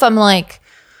this stuff, I'm like,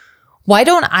 why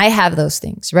don't I have those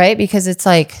things? Right? Because it's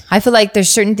like, I feel like there's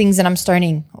certain things that I'm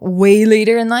starting way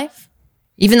later in life,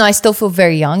 even though I still feel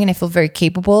very young and I feel very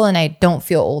capable and I don't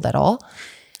feel old at all.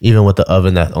 Even with the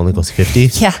oven that only goes 50?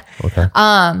 Yeah. Okay.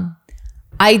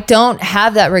 I don't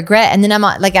have that regret. And then I'm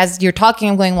like, as you're talking,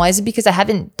 I'm going, why is it because I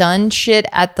haven't done shit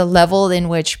at the level in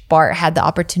which Bart had the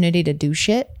opportunity to do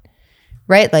shit?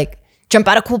 Right? Like jump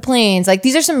out of cool planes. Like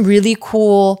these are some really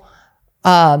cool,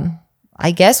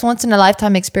 I guess, once in a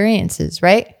lifetime experiences,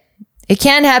 right? It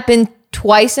can happen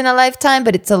twice in a lifetime,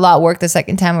 but it's a lot of work the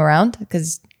second time around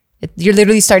because you're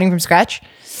literally starting from scratch.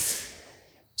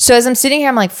 So as I'm sitting here,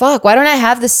 I'm like, fuck, why don't I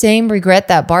have the same regret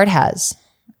that Bart has?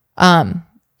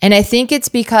 And I think it's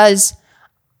because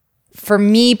for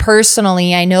me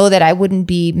personally, I know that I wouldn't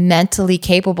be mentally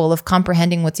capable of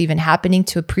comprehending what's even happening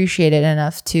to appreciate it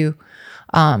enough to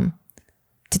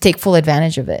take full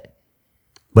advantage of it.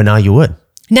 But now you would.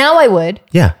 Now I would.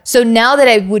 Yeah. So now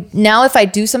if I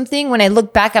do something, when I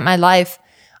look back at my life,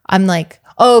 I'm like,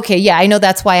 oh, okay, yeah, I know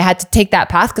that's why I had to take that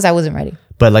path because I wasn't ready.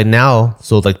 But like now,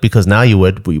 so like, because now you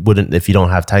wouldn't, if you don't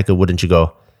have Taika, wouldn't you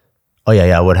go, oh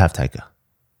yeah, I would have Taika.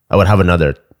 I would have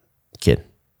another kid.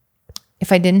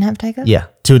 If I didn't have Taika? Yeah.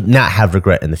 To not have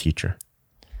regret in the future.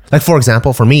 Like for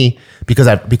example, for me, because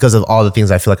of all the things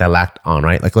I feel like I lacked on,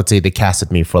 right? Like let's say they casted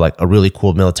me for like a really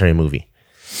cool military movie.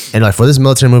 And like for this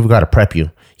military movie, we got to prep you.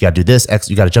 You got to do this.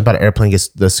 You got to jump out of airplane, get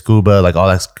the scuba, like all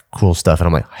that cool stuff. And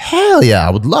I'm like, hell yeah,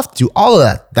 I would love to do all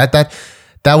of that.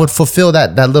 That would fulfill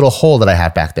that little hole that I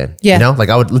had back then. Yeah. You know, like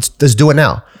let's do it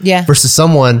now. Yeah. Versus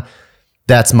someone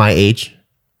that's my age,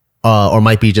 or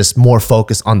might be just more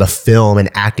focused on the film and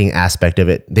acting aspect of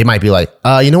it. They might be like,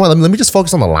 you know what? Let me just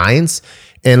focus on the lines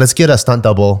and let's get a stunt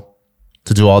double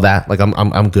to do all that. Like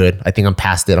I'm good. I think I'm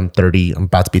past it. I'm 30. I'm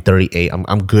about to be 38.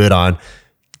 I'm good on,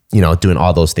 doing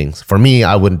all those things. For me,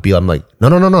 I wouldn't be. I'm like, no.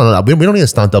 We don't need a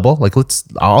stunt double. Like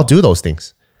I'll do those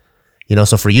things.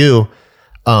 So for you,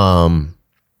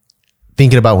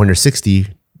 thinking about when you're 60,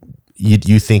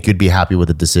 you think you'd be happy with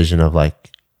the decision of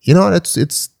like,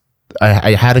 it's.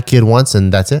 I had a kid once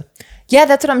and that's it. Yeah,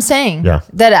 that's what I'm saying. Yeah.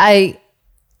 That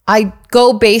I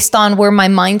go based on where my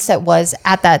mindset was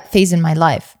at that phase in my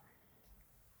life.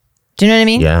 Do you know what I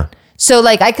mean? Yeah. So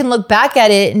like I can look back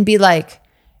at it and be like,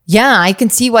 yeah, I can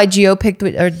see why Gio picked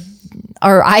or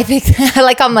I picked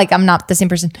I'm not the same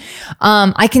person.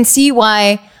 I can see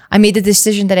why I made the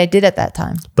decision that I did at that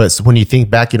time. But when you think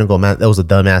back, you don't go, man, that was a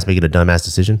dumbass making a dumbass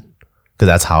decision. Because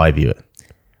that's how I view it.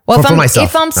 Well, for myself,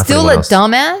 if I'm still a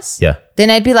dumbass, yeah, then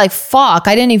I'd be like, fuck,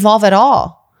 I didn't evolve at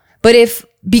all. But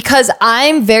because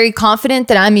I'm very confident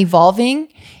that I'm evolving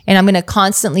and I'm going to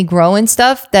constantly grow and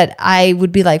stuff, that I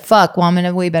would be like, fuck, well, I'm in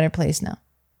a way better place now.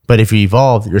 But if you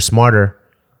evolve, you're smarter.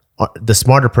 The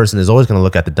smarter person is always going to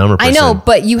look at the dumber person. I know,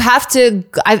 but you have to,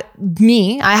 I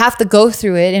have to go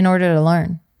through it in order to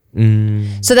learn.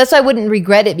 So that's why I wouldn't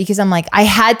regret it because I'm like, I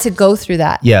had to go through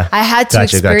that. Yeah. I had to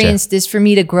experience this for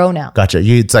me to grow now. Gotcha.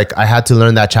 It's like, I had to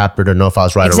learn that chapter to know if I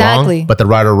was right or wrong. But the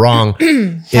right or wrong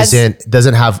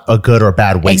doesn't have a good or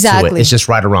bad weight to it. It's just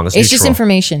right or wrong. It's just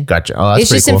information. Gotcha. Oh, that's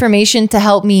it's just cool. Information to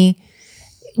help me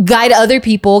guide other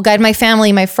people, guide my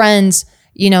family, my friends,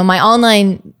 my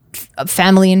online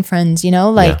family and friends,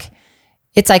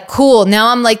 it's like, cool. Now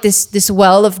I'm like this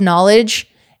well of knowledge.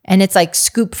 And it's like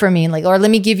scoop for me, like, or let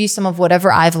me give you some of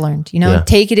whatever I've learned,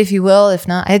 take it if you will. If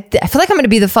not, I feel like I'm going to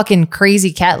be the fucking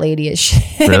crazy cat lady as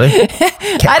shit. Really?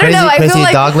 I don't know. I feel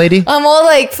like dog lady. I'm all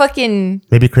like fucking.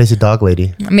 Maybe crazy dog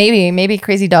lady. Maybe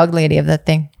crazy dog lady of that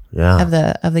thing. Yeah.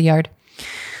 Of the yard.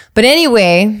 But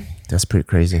anyway. That's pretty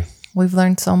crazy. We've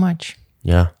learned so much.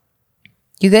 Yeah.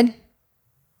 You good?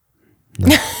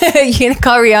 No. You gonna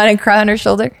call Rihanna and cry on her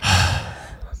shoulder?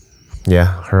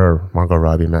 Yeah, her or Margot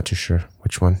Robbie. I'm not too sure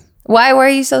which one. Why are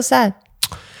you so sad?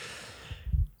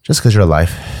 Just because you're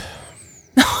alive.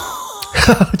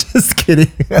 Just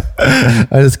kidding. I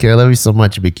just care. I love you so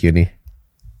much, Bikini.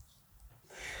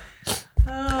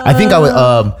 I think I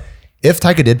would. If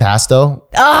Taika did pass, though.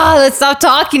 Oh, let's stop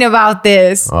talking about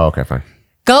this. Oh, okay, fine.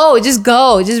 Go. Just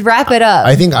wrap it up.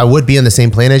 I think I would be in the same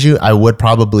plane as you. I would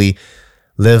probably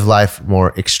live life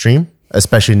more extreme,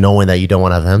 especially knowing that you don't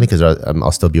want to have a family because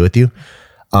I'll still be with you.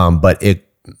 But it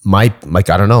might, like,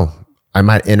 I don't know. I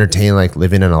might entertain like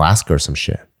living in Alaska or some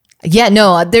shit. Yeah,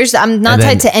 no, I'm not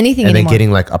tied to anything and anymore. then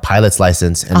getting like a pilot's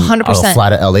license and 100%. I'll fly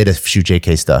to LA to shoot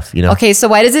JK stuff, you know? Okay, so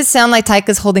why does it sound like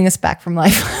Taika's holding us back from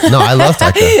life? No, I love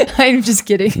Taika. I'm just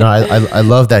kidding. No, I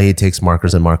love that he takes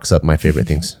markers and marks up my favorite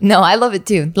things. No, I love it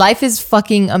too. Life is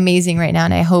fucking amazing right now,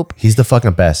 and I hope He's the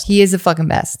fucking best. he is the fucking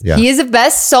best. Yeah. He is the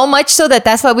best, so much so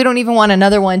that's why we don't even want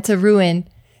another one to ruin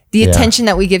the attention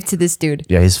that we give to this dude.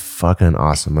 Yeah, he's fucking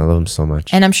awesome. I love him so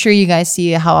much. And I'm sure you guys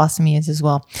see how awesome he is as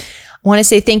well. I want to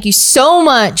say thank you so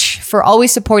much for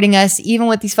always supporting us, even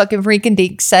with these fucking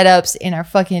rink-a-dink setups in our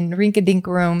fucking rink-a-dink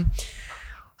room.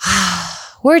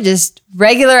 We're just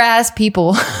regular ass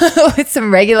people with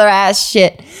some regular ass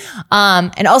shit.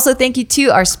 And also thank you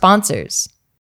to our sponsors.